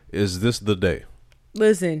like, is this the day?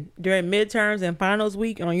 Listen, during midterms and finals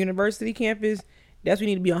week on university campus, that's when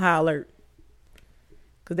you need to be on high alert.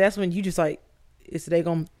 Because that's when you just like, is today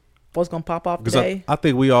what's gonna pop off today? I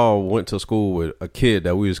think we all went to school with a kid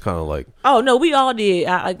that we was kind of like. Oh no, we all did.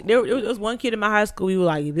 There was one kid in my high school. We were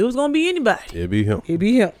like, if it was gonna be anybody, it'd be him. It'd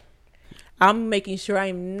be him. I'm making sure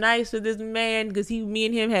I'm nice to this man because me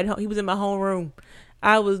and him he was in my homeroom.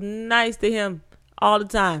 I was nice to him all the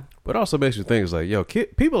time. But it also makes you think, it's like, yo,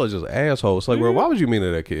 people are just assholes. Like, well, why would you mean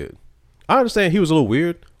to that kid? I understand he was a little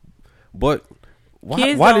weird, but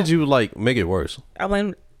why did you like make it worse? I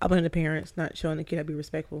blame the parents not showing the kid how to be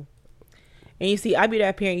respectful. And you see, I be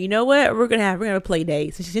that parent. You know what? We're gonna have a play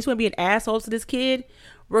date. Since she's gonna be an asshole to this kid,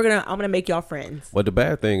 I'm gonna make y'all friends. But the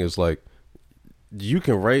bad thing is like, you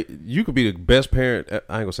could be the best parent. I ain't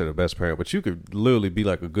gonna say the best parent, but you could literally be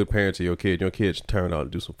like a good parent to your kid. Your kid turn out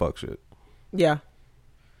and do some fuck shit. Yeah.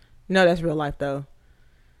 No, that's real life though.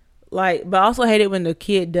 Like, but I also hate it when the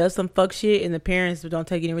kid does some fuck shit and the parents don't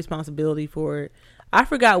take any responsibility for it. I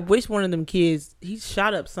forgot which one of them kids, he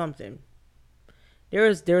shot up something. There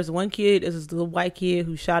was one kid, this little white kid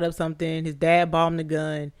who shot up something. His dad bought him the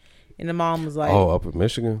gun, and the mom was like, "Oh, up in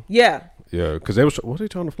Michigan." Yeah, yeah, because were they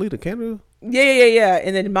trying to flee to Canada? Yeah.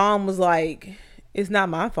 And then the mom was like, "It's not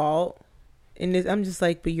my fault," and I'm just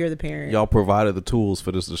like, "But you're the parent. Y'all provided the tools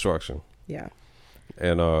for this destruction." Yeah,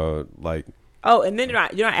 and like, oh, and then you're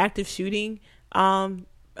not active shooting,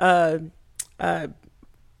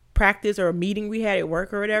 practice or a meeting we had at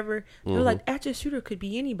work or whatever. They're like, active shooter could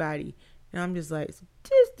be anybody. And I'm just like,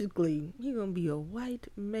 statistically, you're going to be a white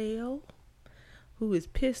male who is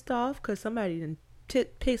pissed off because somebody done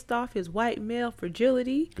pissed off his white male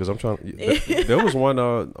fragility. Because I'm trying, there was one,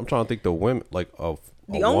 I'm trying to think the women, like a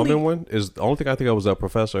woman one is the only thing I think I was a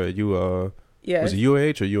professor at was it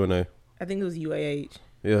UAH or UNA? I think it was UAH.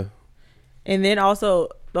 Yeah. And then also,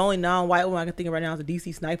 the only non-white one I can think of right now is a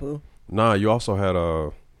DC sniper. Nah, you also had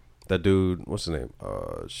that dude, what's his name?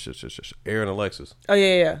 Aaron Alexis. Oh,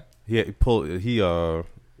 yeah. He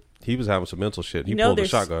was having some mental shit. He pulled the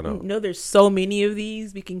shotgun out. There's so many of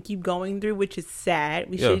these we can keep going through, which is sad.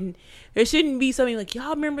 There shouldn't be something like,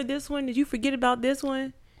 y'all remember this one? Did you forget about this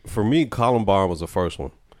one? For me, Columbine was the first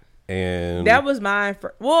one. And that was mine.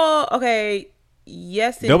 Well, okay.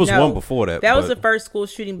 Yes and there was no. one before that. That was the first school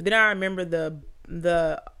shooting. But then I remember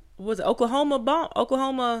the was it Oklahoma bomb?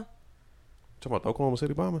 Oklahoma. Talking about the Oklahoma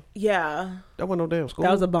City bombing? Yeah. That wasn't no damn school.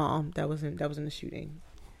 That was a bomb. That wasn't the shooting.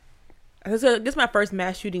 I guess my first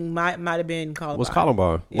mass shooting might have been Columbine. Was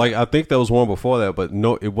Columbine. Yeah. Like, I think there was one before that, but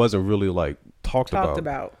no, it wasn't really, like, talked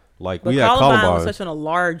about. Like, but we had Columbine was such on a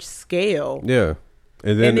large scale. Yeah.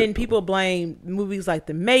 And then people blame movies like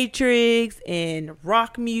The Matrix and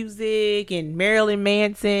rock music and Marilyn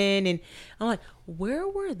Manson. And I'm like, where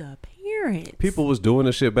were the parents? People was doing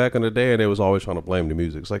this shit back in the day, and they was always trying to blame the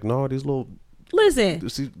music. It's like, no, these little... Listen,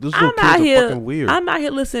 these little kids are fucking weird. I'm out here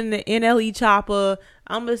listening to NLE Chopper.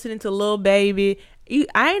 I'm listening to Lil Baby.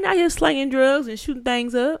 I ain't out here slinging drugs and shooting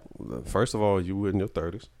things up. First of all, you were in your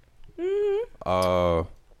 30s. Mm-hmm.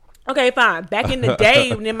 Okay, fine. Back in the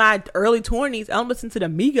day, in my early 20s, I'm listening to the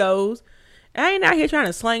Migos. I ain't out here trying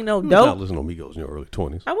to slang no dope. You was not listening to Migos in your early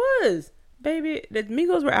 20s. I was. Baby, the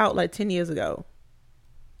Migos were out like 10 years ago.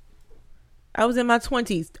 I was in my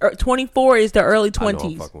 20s. 24 is the early 20s.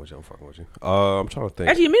 I'm fucking with you. I'm trying to think.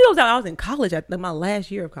 Actually, Migos out. I was in college. My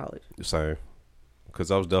last year of college. Same.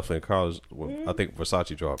 Because I was definitely in college when I think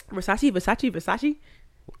Versace dropped. Versace?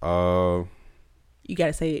 You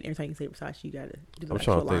gotta say it every time you say Versace. You gotta do the I'm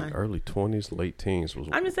trying to think. Early 20s, late teens was.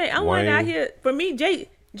 I'm just saying. I'm one out here. For me,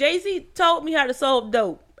 Jay-Z told me how to sell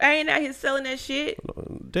dope. I ain't out here selling that shit.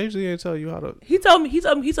 Jay-Z ain't tell you how to. He told me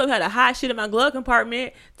how to hide shit in my glove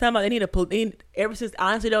compartment. Talking about they need ever since,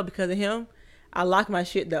 honestly though, because of him, I lock my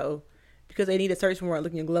shit though, because they need a search warrant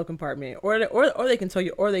looking in your glove compartment, or they can tell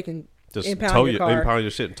you, or they can Just impound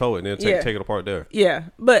your shit and tow it, and then take it apart there. Yeah,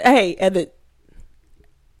 but hey,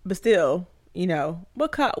 but still, you know,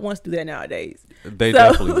 what cop wants to do that nowadays? They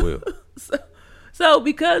definitely will. So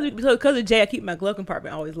because of Jay, I keep my glove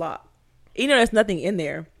compartment always locked. You know, there's nothing in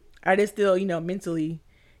there. I just still, you know, mentally,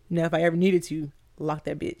 you know, if I ever needed to, lock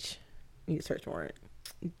that bitch. Need a search warrant.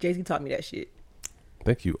 Jay-Z taught me that shit.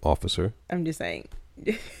 Thank you, officer. I'm just saying.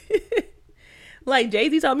 Like,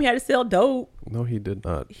 Jay-Z taught me how to sell dope. No, he did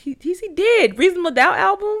not. He did. Reasonable Doubt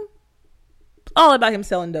album, all about him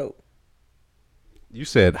selling dope. You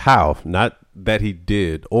said how, not that he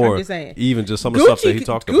did, or I'm just saying. Even just some of the stuff that he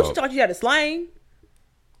talked about. Gucci taught you how to slang.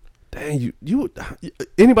 Dang, you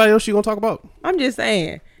anybody else you gonna talk about? I'm just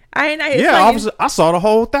saying. I ain't out here slanging. Officer, I saw the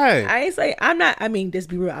whole thing. I ain't say I'm not. I mean, just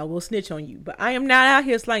be real. I will snitch on you, but I am not out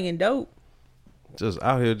here slanging dope. Just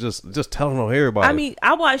out here, just telling on everybody. I mean,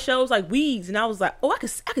 I watched shows like Weeds, and I was like, oh, I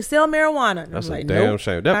could sell marijuana. And that's I'm a like, damn nope,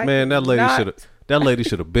 shame. That lady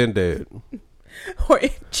should have been dead, or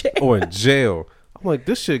in jail. Or in jail. I'm like,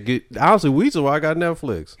 this shit get honestly. Weeds is why I got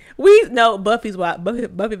Netflix. Buffy's why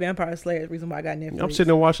Buffy Vampire Slayer is the reason why I got Netflix. I'm sitting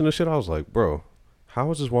there watching this shit. I was like, bro,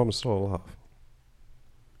 how is this woman still alive?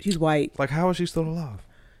 She's white. Like, how is she still alive?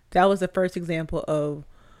 That was the first example of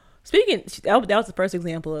that was the first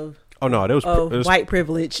example of. Oh no, there was white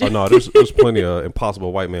privilege. Oh no, there's plenty of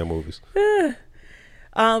impossible white man movies. But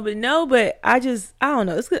I don't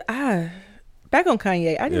know. It's good. Back on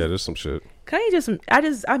Kanye. There's some shit. Kanye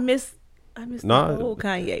I miss the old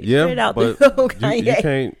Kanye. Yeah, straight out but the old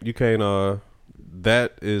Kanye. You can't.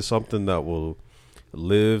 That is something that will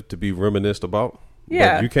live to be reminisced about.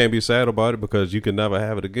 Yeah, but you can't be sad about it because you can never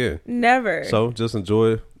have it again. Never. So just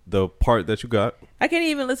enjoy the part that you got. I can't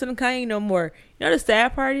even listen to Kanye no more. You know the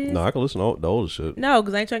sad part is? No, I can listen to the older shit. No,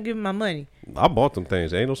 because I ain't trying to give him my money. I bought them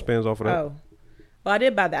things. There ain't no spins off of that. Oh. Well, I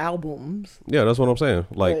did buy the albums. Yeah, that's what I'm saying.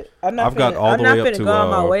 Like, I've got all the way up to... I'm not finna go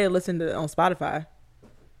on my way to listen to on Spotify.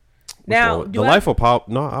 Now, The Life of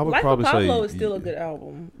Pablo... No, I would probably say... Life of Pablo is still a good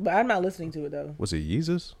album, but I'm not listening to it, though. Was it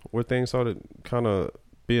Yeezus? Where things started kind of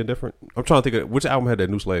being different? I'm trying to think of... Which album had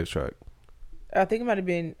that New Slaves track? I think it might have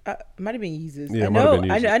been Yeezus. Yeah, it might have been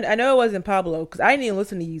Yeezus. I know it wasn't Pablo because I didn't even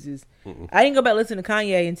listen to Yeezus. I didn't go back and listen to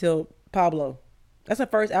Kanye until Pablo. That's the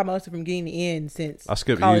first album I listened from beginning to end since I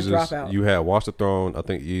skipped College Yeezus. Dropout. You had Watch the Throne. I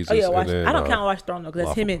think Yeezus. Oh yeah, I don't count Watch the Throne though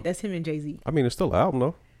because that's him and Jay-Z. I mean, it's still an album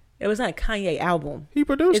though. It was not a Kanye album. He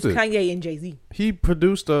produced it. It's Kanye and Jay-Z. He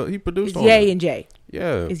produced. It's Ye and Jay.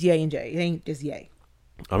 Yeah, it's Ye and Jay. It ain't just Ye.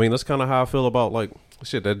 I mean, that's kind of how I feel about like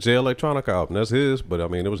shit. That Jay Electronica album. That's his, but I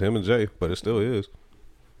mean, it was him and Jay, but it still is.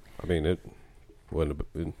 I mean, it wasn't.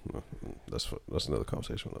 That's another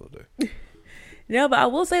conversation another day. No, but I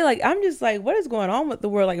will say, like, I'm just like, what is going on with the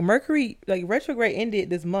world? Like, Mercury, like, retrograde ended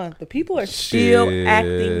this month, but people are still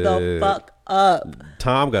acting the fuck up.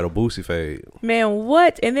 Tom got a Boosie fade. Man,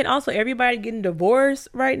 what? And then also everybody getting divorced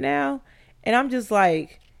right now, and I'm just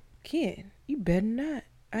like, Ken, you better not.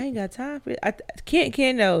 I ain't got time for it.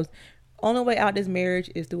 Ken knows. Only way out this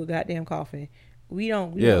marriage is through a goddamn coffin. We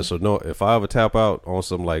don't. So no, if I ever tap out on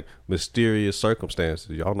some like mysterious circumstances,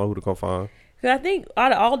 y'all know who to come find. Cause I think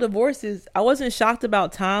out of all divorces, I wasn't shocked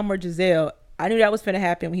about Tom or Giselle. I knew that was finna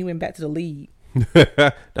happen when he went back to the league.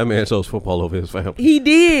 That man chose football over his family. He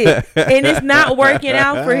did, and it's not working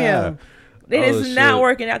out for him. It's not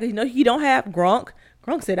working out because he don't have Gronk.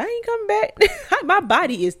 Gronk said, "I ain't coming back. My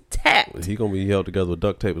body is tapped." He gonna be held together with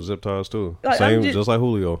duct tape and zip ties too. Like, just like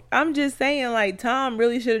Julio. I'm just saying, like Tom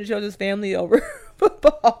really should have chosen his family over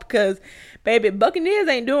football because, baby, Buccaneers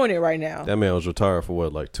ain't doing it right now. That man was retired for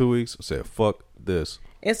what, like 2 weeks? Said, "Fuck this."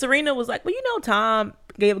 And Serena was like, "Well, you know, Tom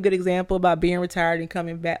gave a good example about being retired and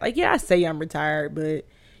coming back. Like, yeah, I say I'm retired, but you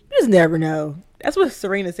just never know." That's what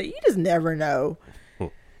Serena said. You just never know.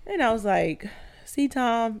 And I was like, "See,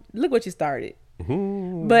 Tom, look what you started."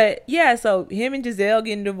 But yeah, so him and Giselle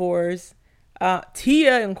getting divorced.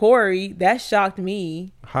 Tia and Corey, that shocked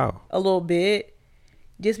me. How? A little bit.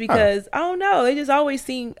 Just because I don't know, they just always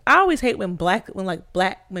seem. I always hate when black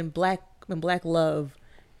love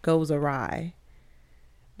goes awry.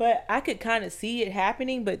 But I could kind of see it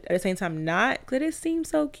happening, but at the same time not, because it seems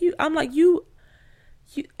so cute. I'm like, you.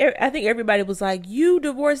 I think everybody was like, you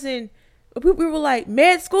divorcing. We were like,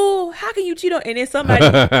 med school, how can you cheat on? And then somebody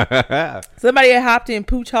had hopped in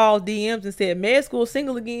Pooch Hall's DMs and said, med school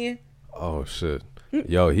single again. Oh shit.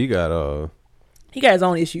 Yo, he got his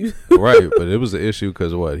own issues. Right, but it was the issue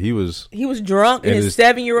because what? He was drunk and his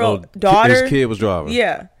 7-year-old daughter. His kid was driving.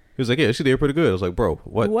 Yeah. He was like, yeah, she did pretty good. I was like, bro,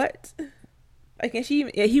 what? Like, and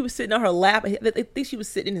he was sitting on her lap. I think she was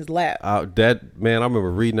sitting in his lap. I remember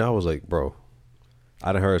reading, I was like, bro,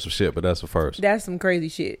 I done heard some shit, but that's the first. That's some crazy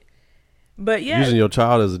shit. But yeah, using your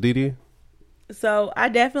child as a DD. So I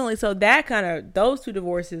definitely, so that kind of, those two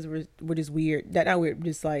divorces were just weird. That not weird,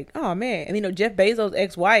 just like, oh man. And you know, Jeff Bezos'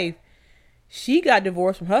 ex-wife, she got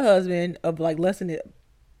divorced from her husband of like less than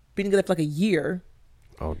being together for like a year.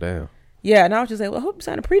 Oh damn. Yeah, and I was just like, well, I hope you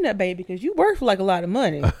sign a prenup, baby, because you work for like a lot of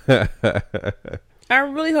money. I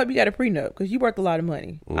really hope you got a prenup because you worth a lot of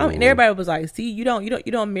money. I mean, everybody was like, see, you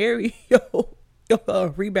don't marry your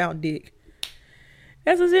rebound dick.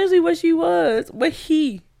 That's essentially what she was. What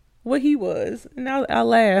he was. And I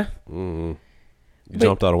laugh. You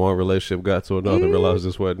jumped out of one relationship, got to another, realized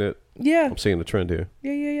this wasn't it. Yeah. I'm seeing the trend here.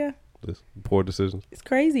 Yeah. This poor decisions. It's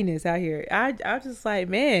craziness out here. I just like,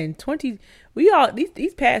 man,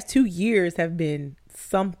 these past 2 years have been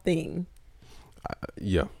something.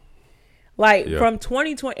 Yeah. Like from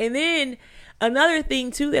 2020. And then another thing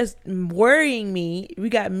too that's worrying me, we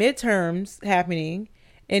got midterms happening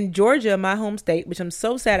in Georgia, my home state, which I'm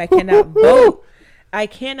so sad I cannot vote. I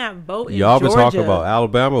cannot vote in y'all Georgia. Been talking about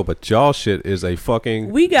Alabama, but y'all shit is a fucking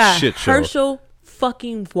we got shit show. Herschel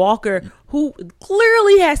fucking Walker, who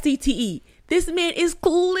clearly has CTE. This man is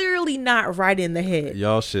clearly not right in the head.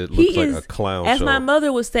 Y'all shit looks like a clown as show. my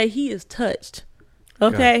mother would say, he is touched.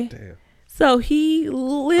 Okay? God damn. So he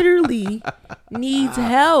literally needs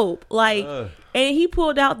help. Like, and he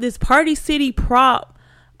pulled out this Party City prop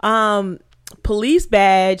police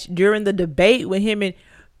badge during the debate with him. And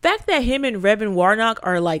fact that him and Reverend Warnock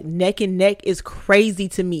are like neck and neck is crazy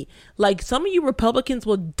to me. Like, some of you Republicans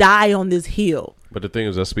will die on this hill. But the thing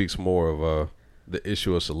is, that speaks more of the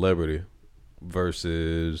issue of celebrity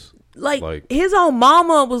versus like his own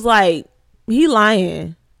mama was like, he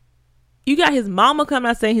lying. You got his mama coming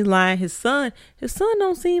out saying he's lying. His son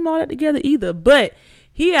don't seem all that together either. But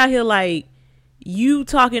he out here like, you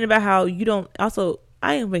talking about how you don't. Also,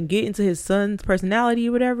 I ain't even get into his son's personality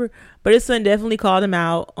or whatever, but his son definitely called him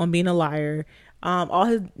out on being a liar. All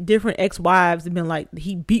his different ex-wives have been like,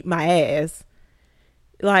 he beat my ass.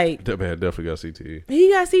 Like, that man definitely got CTE.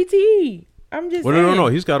 He got CTE. I'm just saying. No.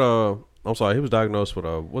 He's got I'm sorry. He was diagnosed with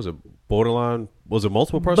was it borderline? Was it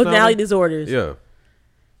multiple personality disorders? Yeah.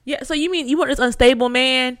 Yeah. So you mean you want this unstable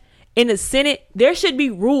man in the Senate? There should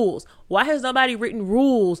be rules. Why has nobody written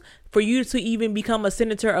rules for you to even become a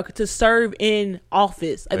senator or to serve in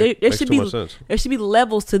office? There should be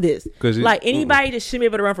levels to this. Like, anybody just shouldn't be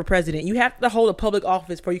able to run for president. You have to hold a public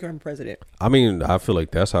office before you can run for president. I mean, I feel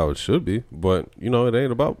like that's how it should be, but it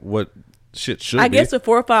ain't about what shit should be. I guess the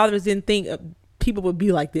forefathers didn't think people would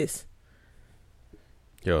be like this.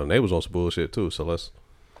 Yo, and they was on some bullshit too. So let's.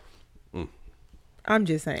 I'm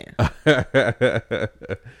just saying.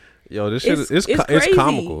 Yo, this shit it's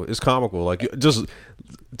comical. It's comical. Like, just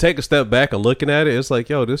take a step back and looking at it, it's like,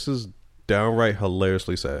 yo, this is downright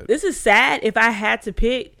hilariously sad. This is sad. If I had to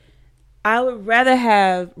pick, I would rather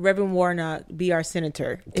have Reverend Warnock be our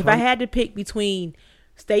senator. If I had to pick between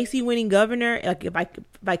Stacey winning governor, like if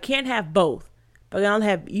I can't have both, but I don't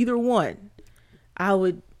have either one, I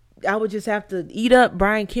would just have to eat up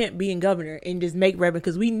Brian Kemp being governor and just make Reverend,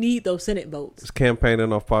 because we need those Senate votes. It's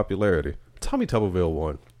campaigning off popularity. Tommy Tuberville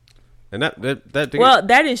won. And that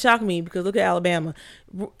didn't shock me, because look at Alabama.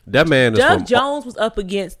 That man Doug Jones was up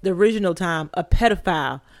against the original time a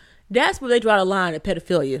pedophile. That's where they draw the line at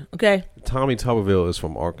pedophilia. Okay. Tommy Tuberville is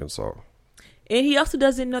from Arkansas, and he also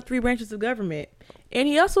does it in the 3 branches of government. And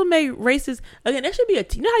he also made racist. Again, there should be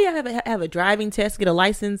you know how you have a driving test, get a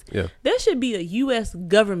license. Yeah. There should be a U.S.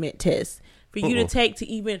 government test for you to take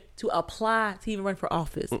to apply to even run for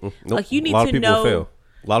office. Nope. Like, you need to know.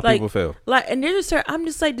 A lot of people fail. Like, and I'm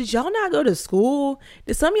just like, did y'all not go to school?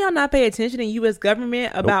 Did some of y'all not pay attention in U.S.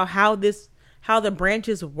 government about how the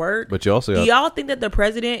branches work? But you also do y'all think that the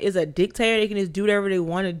president is a dictator? They can just do whatever they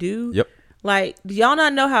want to do? Yep. Like, do y'all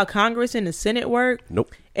not know how Congress and the Senate work?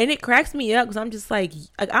 Nope. And it cracks me up because I'm just like,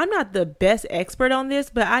 I'm not the best expert on this,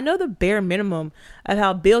 but I know the bare minimum of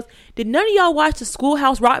how bills. Did none of y'all watch the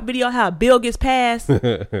Schoolhouse Rock video how a bill gets passed?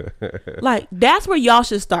 Like, that's where y'all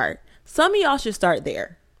should start. Some of y'all should start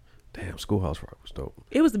there. Damn, Schoolhouse Rock was dope.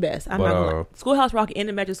 It was the best. I'm not gonna lie. Schoolhouse Rock and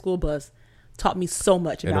the Magic School Bus taught me so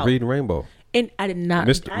much about. And Reading Rainbow. And I did not.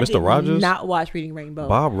 Mr. Rogers? Not watch Reading Rainbow.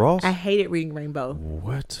 Bob Ross? I hated Reading Rainbow.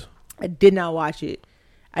 What? I did not watch it.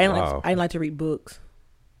 I didn't like to read books.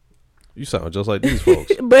 You sound just like these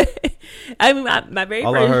folks. But I mean, my very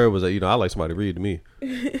all I heard was that I like somebody to read to me.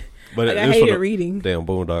 But like, I hated reading. Damn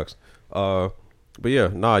Boondocks. But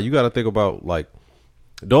yeah, you got to think about, like,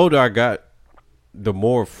 the older I got, the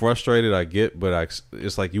more frustrated I get. But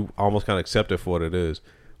it's like you almost kind of accept it for what it is.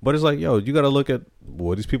 But it's like, yo, you got to look at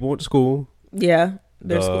where these people went to school. Yeah,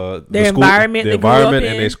 their environment, and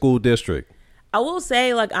their school district. I will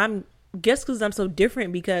say, like, I'm guess because I'm so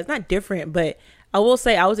different, because not different, but I will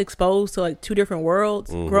say I was exposed to like two different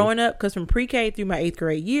worlds growing up. Because from pre-K through my 8th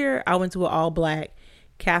grade year, I went to an all-black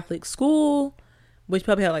Catholic school, which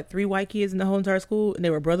probably had like 3 white kids in the whole entire school, and they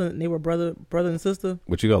were brother and sister.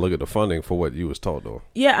 But you gotta look at the funding for what you was taught, though.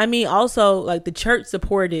 Yeah, I mean, also like the church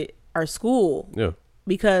supported our school. Yeah,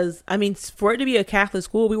 because I mean, for it to be a Catholic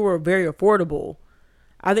school, we were very affordable.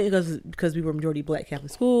 I think because we were majority black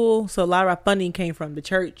Catholic school, so a lot of our funding came from the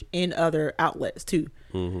church and other outlets too.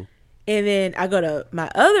 And then I go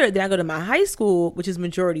to my high school, which is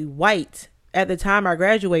majority white. At the time I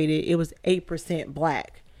graduated, it was 8%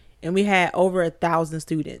 black, and we had over 1,000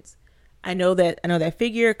 students. I know that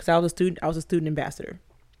figure because I was a student ambassador.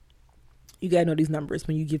 You gotta know these numbers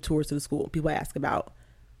when you give tours to the school. People ask about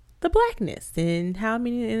the blackness and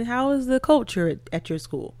how is the culture at your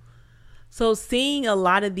school. So seeing a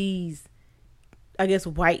lot of these, I guess,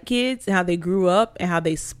 white kids and how they grew up and how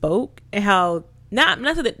they spoke and how not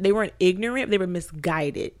so that they weren't ignorant, but they were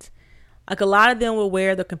misguided. Like a lot of them will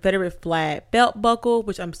wear the Confederate flag belt buckle,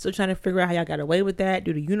 which I'm still trying to figure out how y'all got away with that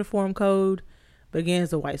due to uniform code. But again,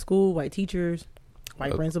 it's a white school, white teachers,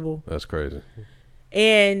 white principal. That's crazy.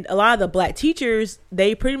 And a lot of the black teachers,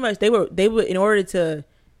 they were in order to.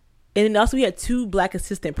 And also we had 2 black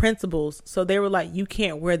assistant principals. So they were like, you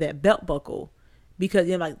can't wear that belt buckle. Because,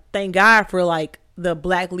 like, thank God for, like, the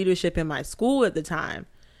black leadership in my school at the time.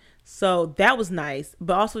 So that was nice.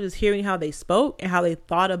 But also just hearing how they spoke and how they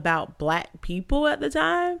thought about black people at the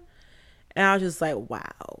time. And I was just like,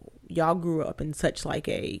 wow, y'all grew up in such, like,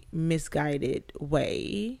 a misguided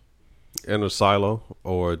way. In a silo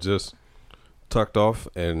or just tucked off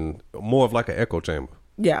and more of like an echo chamber.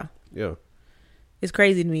 Yeah. Yeah. It's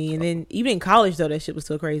crazy to me. And then even in college, though, that shit was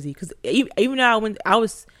still crazy. Because even though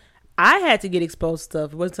I had to get exposed to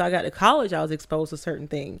stuff. Once I got to college, I was exposed to certain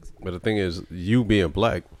things. But the thing is, you being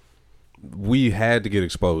black, we had to get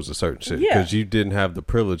exposed to certain shit. Yeah. Because you didn't have the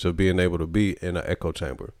privilege of being able to be in an echo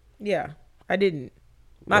chamber. Yeah, I didn't.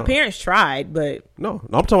 My parents tried, but... No,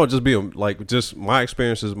 I'm talking about just being, like, just my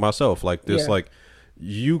experiences myself. Like this, like,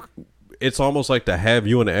 it's almost like to have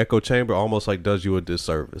you in an echo chamber almost like does you a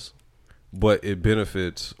disservice. But it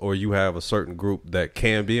benefits, or you have a certain group that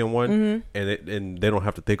can be in one, and they don't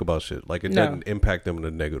have to think about shit. Like, it doesn't impact them in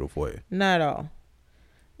a negative way. Not at all.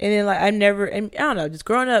 And then, like, I don't know, just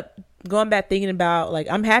growing up, going back thinking about, like,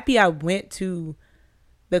 I'm happy I went to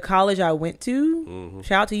the college I went to.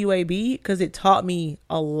 Shout out to UAB, because it taught me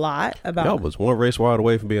a lot about... Y'all was one race wide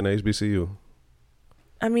away from being an HBCU.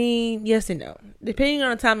 I mean, yes and no. Depending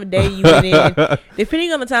on the time of day you went in,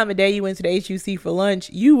 depending on the time of day you went to the HUC for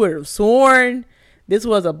lunch, you would have sworn this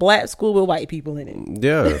was a black school with white people in it.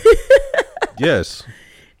 Yeah. Yes.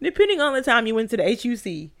 Depending on the time you went to the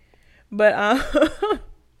HUC. But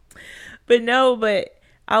but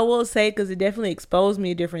I will say, because it definitely exposed me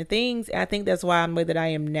to different things. I think that's why I'm the way that I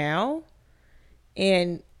am now.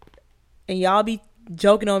 And y'all be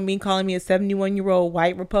joking on me, calling me a 71-year-old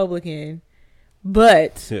white Republican.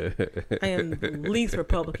 But I am the least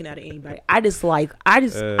Republican out of anybody. I just like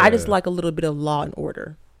a little bit of law and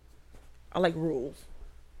order. I like rules.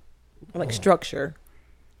 I like structure.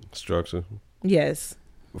 Structure? Yes.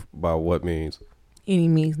 By what means? Any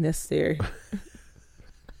means necessary.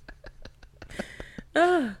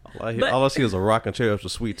 All I see is a rocking chair with some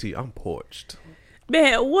sweet tea. I'm parched.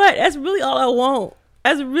 Man, what? That's really all I want.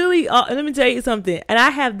 That's really all. And let me tell you something. And I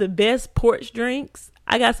have the best porch drinks.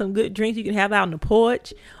 I got some good drinks you can have out on the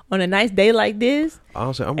porch on a nice day like this.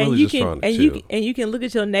 Honestly, I'm really just trying to chill. You can look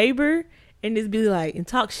at your neighbor and just be like, and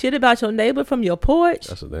talk shit about your neighbor from your porch.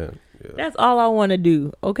 That's a damn. Yeah. That's all I want to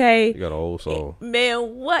do. Okay. You got an old soul.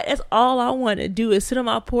 Man, what? That's all I want to do is sit on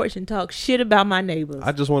my porch and talk shit about my neighbors.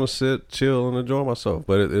 I just want to sit, chill, and enjoy myself.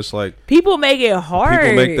 But it's like people make it hard.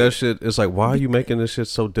 People make that shit. It's like, why are you making this shit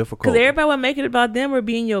so difficult? Because everybody want to make it about them or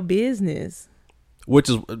be in your business. Which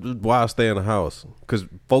is why I stay in the house, because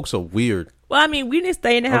folks are weird. Well, I mean, we didn't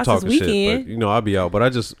stay in the house this weekend. Shit, but, I'll be out.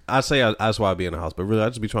 But that's why I be in the house. But really, I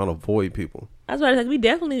just be trying to avoid people. That's what I said.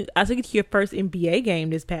 I took you to your first NBA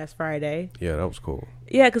game this past Friday. Yeah, that was cool.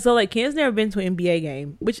 Yeah, because Ken's never been to an NBA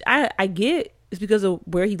game, which I get. It's because of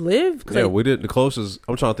where he lived. Yeah, we did the closest.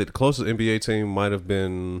 I'm trying to think. The closest NBA team might have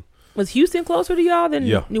been. Was Houston closer to y'all than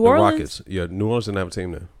New Orleans? Rockets. Yeah, New Orleans didn't have a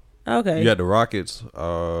team there. Okay. You had the Rockets.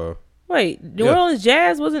 Wait, New Orleans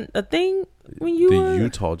Jazz wasn't a thing when you were? The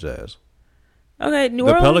Utah Jazz. Okay, The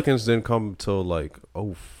Pelicans didn't come till like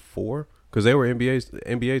 2004 because they were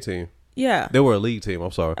NBA team. Yeah. They were a league team.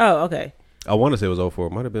 I'm sorry. Oh, okay. I want to say it was 2004.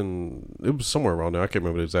 It might have been. It was somewhere around there. I can't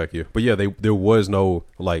remember the exact year. But yeah, there was no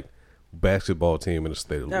like basketball team in the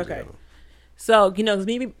state of Louisiana. Okay. So because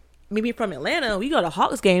maybe from Atlanta, we go to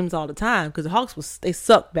Hawks games all the time because the Hawks they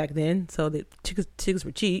sucked back then, so the tickets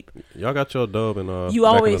were cheap. Y'all got your dub in you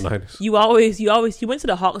back always, in the 90s. You went to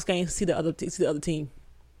the Hawks games to see the other team.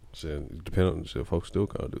 Shit, depending on shit, folks still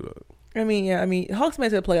can't do that. I mean, Hawks made it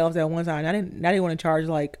to the playoffs at one time. I didn't want to charge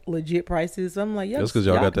like legit prices. So I'm like, yeah, that's because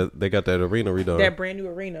y'all got that. They got that arena redone. That brand new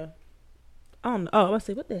arena. I don't know. Oh, I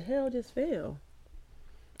say, what the hell just fell?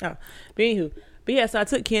 Oh, but yeah. So I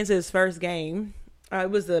took Ken to his first game.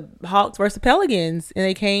 It was the Hawks versus the Pelicans, and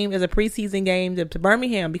they came as a preseason game to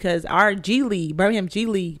Birmingham because our Birmingham G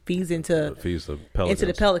League feeds the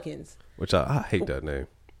Pelicans. Which I hate that name.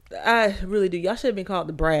 I really do. Y'all should have been called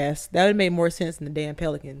the Brass. That would have made more sense than the damn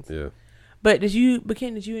Pelicans. Yeah. But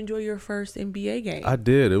Ken, did you enjoy your first NBA game? I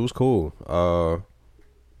did. It was cool.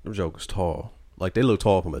 Them jokers tall. Like, they look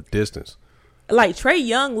tall from a distance. Like, Trae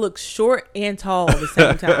Young looks short and tall at the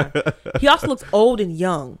same time. He also looks old and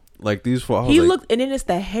young. Like, these four. And then it's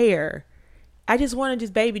the hair. I just want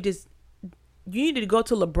to you need to go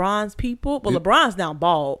to LeBron's people. Well, LeBron's now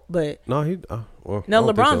bald, but no,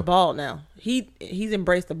 LeBron's bald now. He's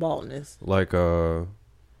embraced the baldness. Like,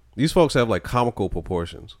 these folks have like comical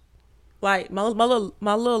proportions. Like my little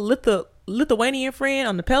Lithuanian friend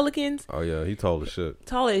on the Pelicans. Oh yeah, he tall as shit.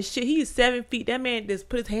 Tall as shit. He's 7 feet. That man just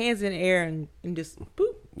put his hands in the air and just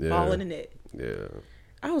ball in the net. Yeah.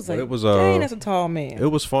 I was like, dang, that's a tall man.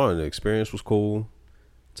 It was fun. The experience was cool.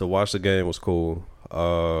 To watch the game was cool.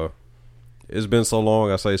 It's been so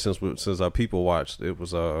long, I say, since our people watched. It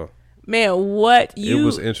was man, it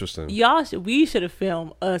was interesting. We should have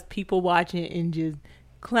filmed us people watching and just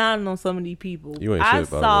clowning on some of these people. You ain't I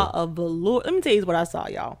saw a velour. Let me tell you what I saw,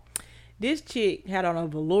 y'all. This chick had on a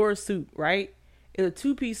velour suit, right? It was a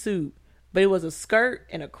 2-piece suit, but it was a skirt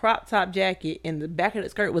and a crop top jacket, and the back of the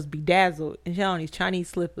skirt was bedazzled, and she had on these Chinese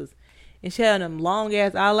slippers, and she had on them long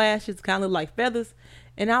ass eyelashes, kind of look like feathers,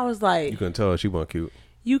 and I was like, you couldn't tell her she wasn't cute.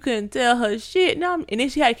 You couldn't tell her shit. And then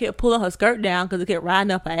she had kept pulling her skirt down because it kept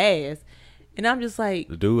riding up her ass. And I'm just like...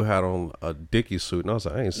 The dude had on a Dickie suit. And I was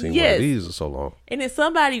like, I ain't seen one of these in so long. And then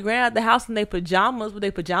somebody ran out the house in their pajamas with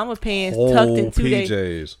their pajama pants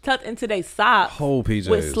tucked into their socks. Whole PJs.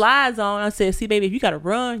 With slides on. I said, see, baby, if you got to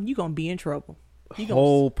run, you going to be in trouble.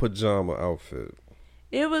 Pajama outfit.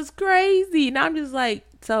 It was crazy. And I'm just like,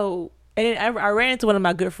 so... And then I ran into one of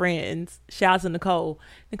my good friends. Shout out to Nicole.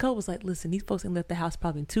 Nicole was like, "Listen, these folks ain't left the house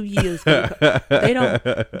probably in 2 years. They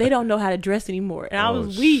don't know how to dress anymore." And I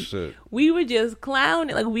was weak. Shit. We were just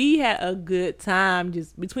clowning. Like, we had a good time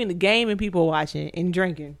just between the game and people watching and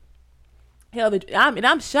drinking. Hell,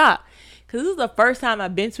 I'm shocked because this is the first time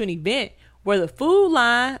I've been to an event where the food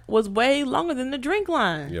line was way longer than the drink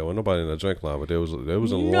line. Yeah, well, nobody in the drink line, but there was a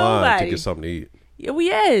line to get something to eat. Yeah,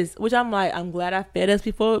 yes. Which I'm like, I'm glad I fed us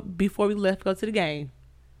before we left to go to the game.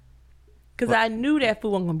 Because I knew that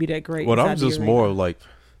food wasn't going to be that great. Well, I'm just more like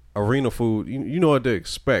arena food. You know what to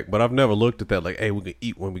expect, but I've never looked at that like, hey, we can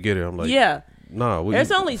eat when we get here. I'm like, yeah. Nah,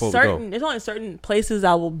 there's only certain places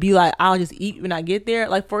I will be like, I'll just eat when I get there.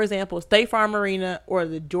 Like, for example, State Farm Arena or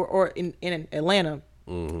in Atlanta.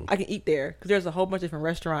 Mm-hmm. I can eat there because there's a whole bunch of different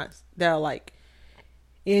restaurants that are like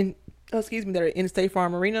that are in State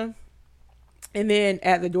Farm Arena. And then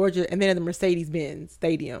at the Georgia, and then at the Mercedes-Benz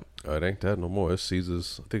Stadium. Oh, it ain't that no more. It's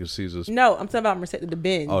Caesars. I think it's Caesars. No, I'm talking about the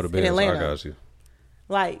Benz. Oh, the Benz. In Atlanta. I got you.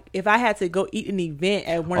 Like, if I had to go eat an event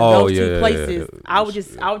at one of those two places, I would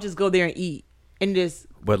just go there and eat and just.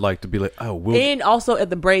 But like to be like, and also at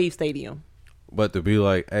the Braves Stadium. But to be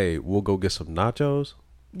like, hey, we'll go get some nachos.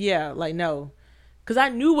 Yeah, like no, because I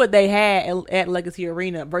knew what they had at Legacy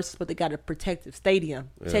Arena versus what they got at Protective Stadium.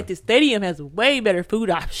 Yeah. Protective Stadium has way better food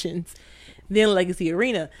options than Legacy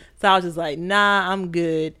Arena. So I was just like, nah, I'm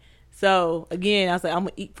good. So again, I was like, I'm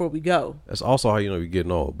gonna eat before we go. That's also how you know you're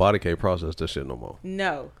getting old. Body can't process that shit no more.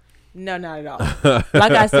 No, not at all.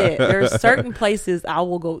 Like I said, there are certain places I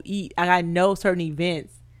will go eat. I know certain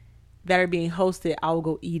events that are being hosted, I will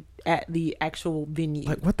go eat at the actual venue.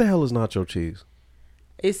 Like, what the hell is nacho cheese?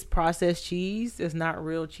 It's processed cheese. It's not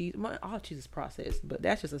real cheese. All cheese is processed, but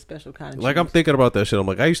that's just a special kind of cheese. Like, I'm thinking about that shit. I'm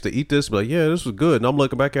like, I used to eat this, but like, yeah, this was good. And I'm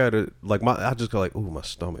looking back at it, like, I just go like, ooh, my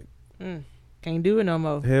stomach. Can't do it no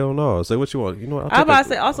more. Hell no. Say what you want. You know what? I'm about to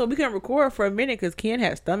say, also, we couldn't record for a minute because Ken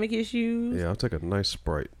had stomach issues. Yeah, I'll take a nice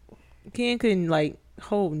Sprite. Ken couldn't, like,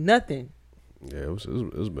 hold nothing. Yeah, it's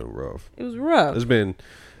been rough. It was rough. It's been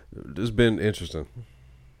interesting.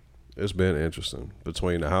 It's been interesting.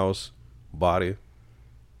 Between the house, body,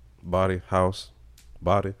 house,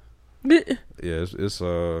 body. Yeah, it's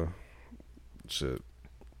shit.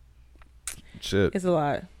 It's a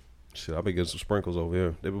lot. Shit, I've been getting some sprinkles over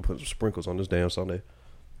here. They've been putting some sprinkles on this damn Sunday.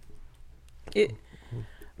 It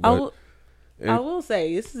I will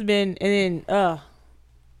say this has been, and then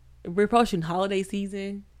we're approaching holiday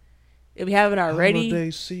season. If we haven't already,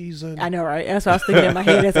 holiday season. I know, right? That's what I was thinking in my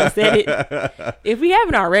head as I said it. If we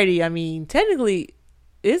haven't already, I mean, technically,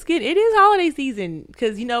 it is holiday season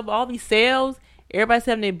because all these sales. Everybody's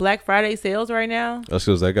having their Black Friday sales right now. That's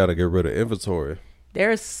because they got to get rid of inventory.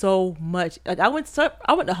 There's so much. Like I went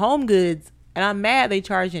to Home Goods and I'm mad they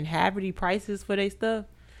charging half-the prices for their stuff.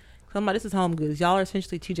 I'm like, this is Home Goods. Y'all are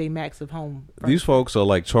essentially TJ Maxx of home. These folks are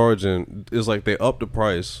like charging. It's like they up the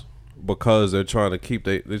price because they're trying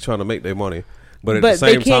to make their money. But at the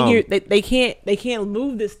same time, they can't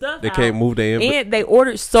move this stuff. They can't move their inventory. And they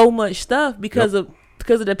ordered so much stuff because of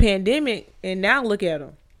the pandemic, and now look at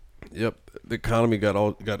them. Yep, the economy got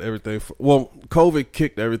everything. COVID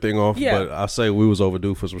kicked everything off. Yeah. But I say we was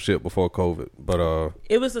overdue for some shit before COVID. But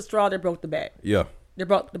it was the straw that broke the back. Yeah, they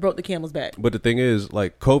broke the camel's back. But the thing is,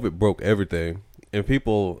 like, COVID broke everything, and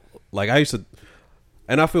people like I used to.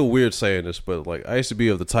 And I feel weird saying this, but like I used to be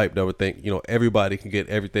of the type that would think, everybody can get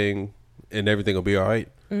everything and everything will be all right.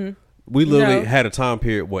 Mm-hmm. We literally had a time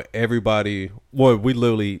period where we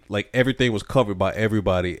literally like everything was covered by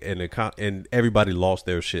everybody and everybody lost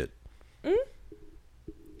their shit. Mm-hmm.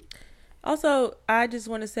 Also, I just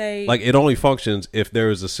want to say, like, it only functions if there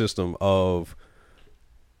is a system of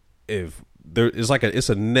if there is like it's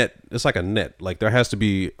a net. It's like a net. Like there has to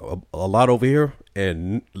be a lot over here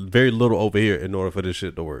and very little over here in order for this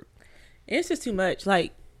shit to work. It's just too much.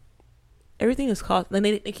 Like everything is cost. Like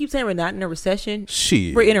they keep saying we're not in a recession.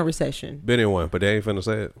 Shit, we're in a recession. Been in one, but they ain't finna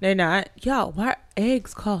say it. They're not. Y'all, why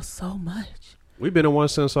eggs cost so much? We've been in one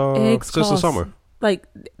since the summer. Like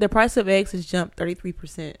the price of eggs has jumped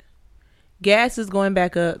 33%. Gas is going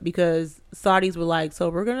back up because Saudis were like, so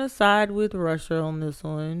we're gonna side with Russia on this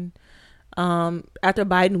one. After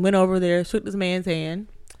Biden went over there, shook this man's hand.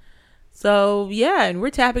 So yeah, and we're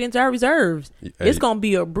tapping into our reserves. Hey. It's gonna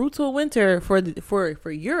be a brutal winter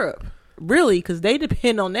for Europe, really, because they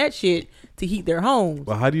depend on that shit to heat their homes.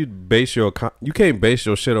 But how do you base you can't base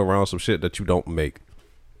your shit around some shit that you don't make,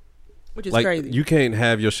 which is like, crazy. You can't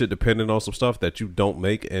have your shit dependent on some stuff that you don't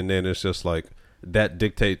make, and then it's just like that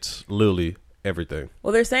dictates literally everything.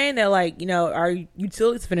 Well, they're saying that like our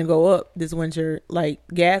utilities finna go up this winter, like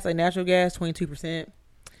gas, like natural gas, 22%.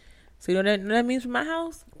 So what that means for my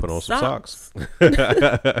house? Put on some socks.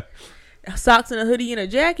 Socks and a hoodie and a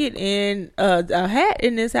jacket and a hat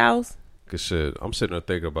in this house. Cause shit, I'm sitting there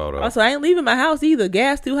thinking about Also, I ain't leaving my house either.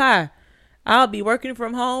 Gas too high. I'll be working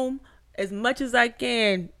from home as much as I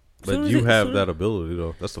can. But you have that ability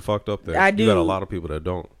though. That's the fucked up thing. I do. You got a lot of people that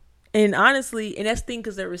don't. And honestly, and that's the thing,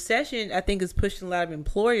 because the recession, I think, is pushing a lot of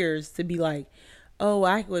employers to be like, oh,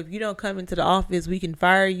 if you don't come into the office, we can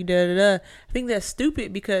fire you, I think that's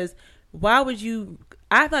stupid, because why would you?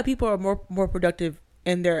 I thought people are more productive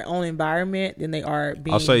in their own environment than they are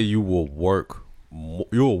being. I'll say you will work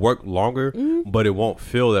longer, mm-hmm. but it won't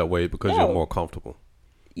feel that way because you're more comfortable.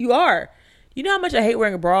 You are. You know how much I hate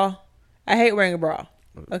wearing a bra? I hate wearing a bra.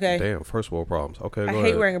 Okay. Damn, first world problems. Okay, I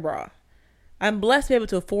hate wearing a bra. I'm blessed to be able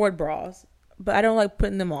to afford bras, but I don't like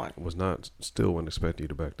putting them on. Wouldn't expect you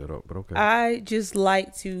to back that up, but okay. I just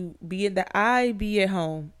like to be at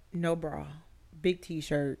home, no bra, big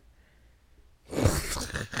t-shirt,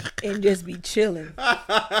 and just be chilling.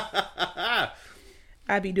 I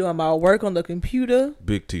be doing my work on the computer.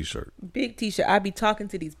 Big t-shirt. I be talking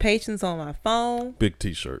to these patients on my phone. Big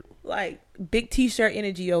t-shirt. Like big t-shirt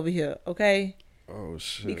energy over here, okay? Oh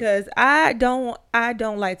shit! Because I don't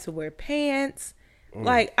like to wear pants.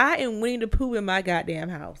 Like I am Winnie the Pooh in my goddamn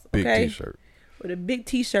house. Okay? Big t-shirt with a big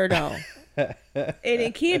t-shirt on, and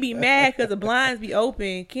it can't be mad because the blinds be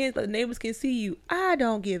open. The neighbors can see you. I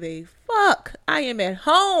don't give a fuck. I am at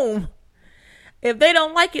home. If they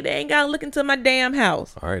don't like it, they ain't gotta look into my damn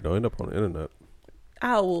house. All right, don't end up on the internet.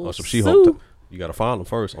 I will on some She-Hulk. You gotta find them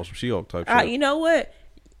first on some She-Hulk type shit. You know what?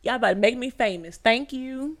 Y'all about to make me famous. Thank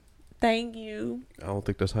you. I don't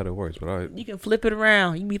think that's how that works, but all right. You can flip it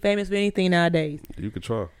around. You can be famous for anything nowadays. You could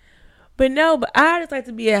try. But I just like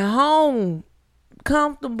to be at home,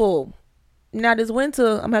 comfortable. Now this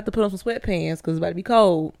winter, I'm gonna have to put on some sweatpants because it's about to be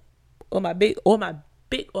cold. Or my big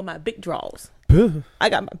draws. I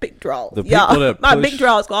got my big draws. My big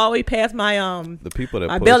draws go all the way past my the people that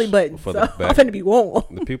my push belly button. For so the back, I'm finna be warm.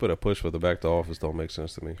 The people that push for the back to office don't make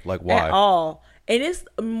sense to me. Like why? At all. And it's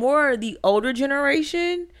more the older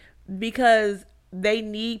generation because they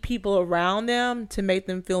need people around them to make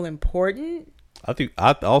them feel important.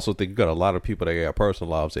 I also think you got a lot of people that got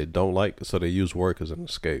personal lives they don't like, so they use work as an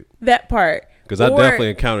escape. That part. Because I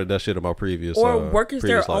definitely encountered that shit in my previous work is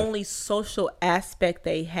their life. only social aspect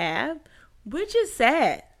they have, which is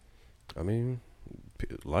sad. I mean,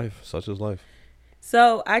 life, such is life.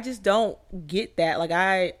 So I just don't get that. Like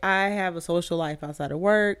I have a social life outside of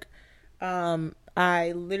work.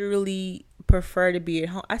 I literally prefer to be at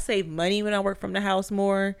home. I save money when I work from the house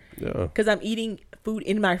more. Yeah. Because I'm eating food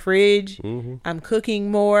in my fridge. Mm-hmm. I'm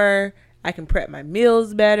cooking more. I can prep my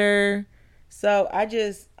meals better. So I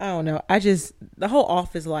don't know. The whole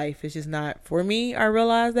office life is just not for me. I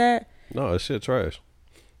realize that. No, it's shit trash.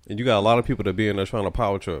 And you got a lot of people that be in there trying to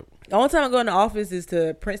power trip. The only time I go in the office is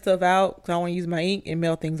to print stuff out because I want to use my ink and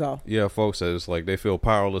mail things off. Yeah, folks say it's like they feel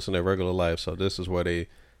powerless in their regular life. So this is where they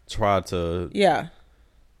try to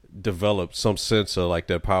develop some sense of like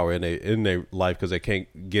that power in their life because they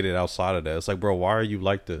can't get it outside of that. It's like, bro, why are you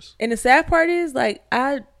like this? And the sad part is like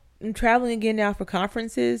I'm traveling again now for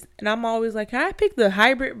conferences, and I'm always like, can I pick the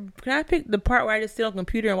hybrid? Can I pick the part where I just sit on the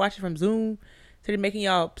computer and watch it from Zoom instead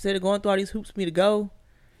of going through all these hoops for me to go?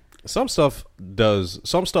 Some stuff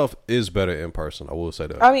is better in person. I will say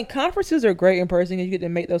that. I mean, conferences are great in person because you get to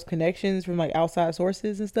make those connections from like outside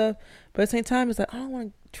sources and stuff. But at the same time, it's like I don't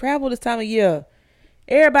want to travel this time of year.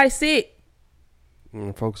 Everybody's sick.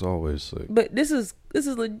 Folks are always sick. But this is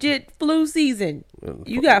legit flu season.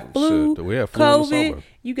 You got flu, we have flu COVID.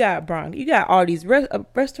 You got you got all these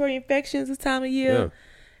respiratory infections this time of year. Yeah.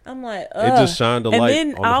 I'm like, it just shined a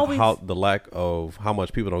light on the lack of how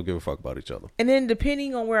much people don't give a fuck about each other. And then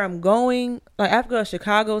depending on where I'm going, like I have to go to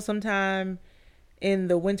Chicago sometime in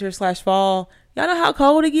the winter/fall. Y'all know how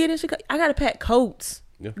cold it get in Chicago? I gotta pack coats.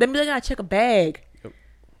 Yeah. That means I gotta check a bag. Yep.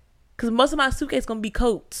 Cause most of my suitcase is gonna be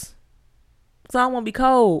coats. So I don't want to be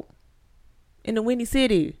cold in the windy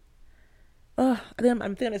city. I'm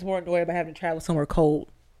thinking it's more annoying about having to travel somewhere cold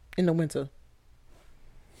in the winter.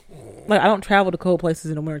 Like I don't travel to cold places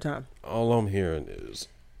in the wintertime. All I'm hearing is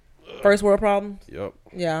first world problems. Yep.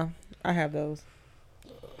 Yeah, I have those.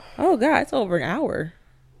 Oh God, it's over an hour.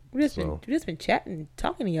 We just been chatting,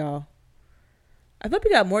 talking to y'all. I thought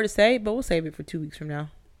we got more to say, but we'll save it for 2 weeks from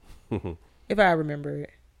now, if I remember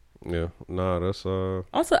it. Yeah, that's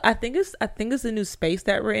Also, I think it's a new space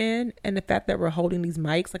that we're in, and the fact that we're holding these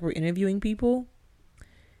mics, like we're interviewing people,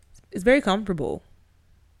 it's very comfortable.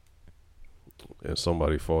 And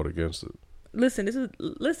somebody fought against it. Listen,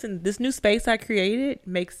 this new space I created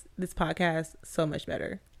makes this podcast so much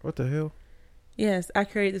better. What the hell? Yes, I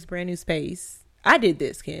created this brand new space. I did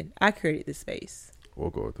this, Ken. I created this space.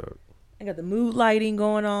 We'll go with that. I got the mood lighting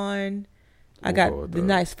going on. I got the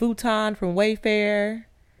nice futon from Wayfair.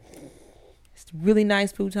 It's a really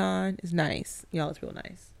nice futon. It's nice. Y'all, it's real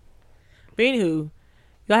nice. But anywho,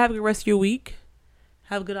 y'all have a good rest of your week.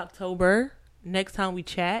 Have a good October. Next time we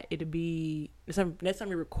chat, next time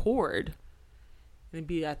we record, it'll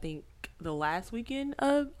be, I think, the last weekend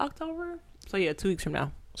of October. So yeah, 2 weeks from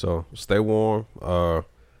now. So stay warm.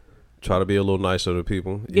 Try to be a little nicer to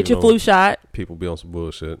people. Get your flu shot. People be on some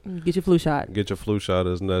bullshit. Get your flu shot. Get your flu shot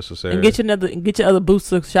as necessary. And get your other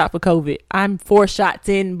booster shot for COVID. I'm 4 shots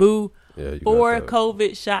in, boo. Yeah, 4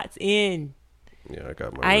 COVID shots in. Yeah, I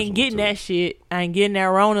got my. I ain't getting that shit. I ain't getting that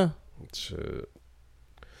Rona. Shit.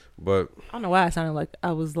 But I don't know why I sounded like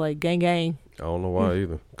I was like gang gang. I don't know why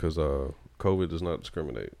either, because COVID does not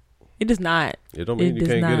discriminate. It does not. It don't mean you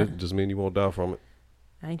can't get it. It just mean you won't die from it.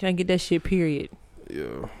 I ain't trying to get that shit. Period.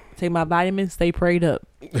 Yeah. Take my vitamins. Stay prayed up.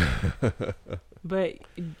 But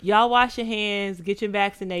y'all wash your hands. Get your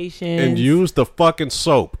vaccinations. And use the fucking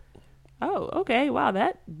soap. Oh, okay. Wow,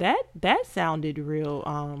 that sounded real.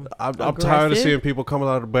 I'm tired of seeing people coming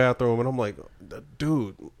out of the bathroom, and I'm like,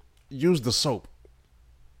 dude, use the soap.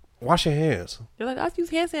 Wash your hands. They're like, I'll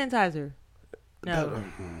use hand sanitizer. No.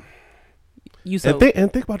 Use soap.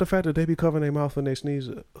 And think about the fact that they be covering their mouth when they sneeze.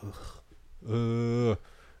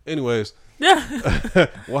 Anyways.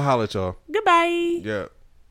 We'll holler at y'all. Goodbye. Yeah.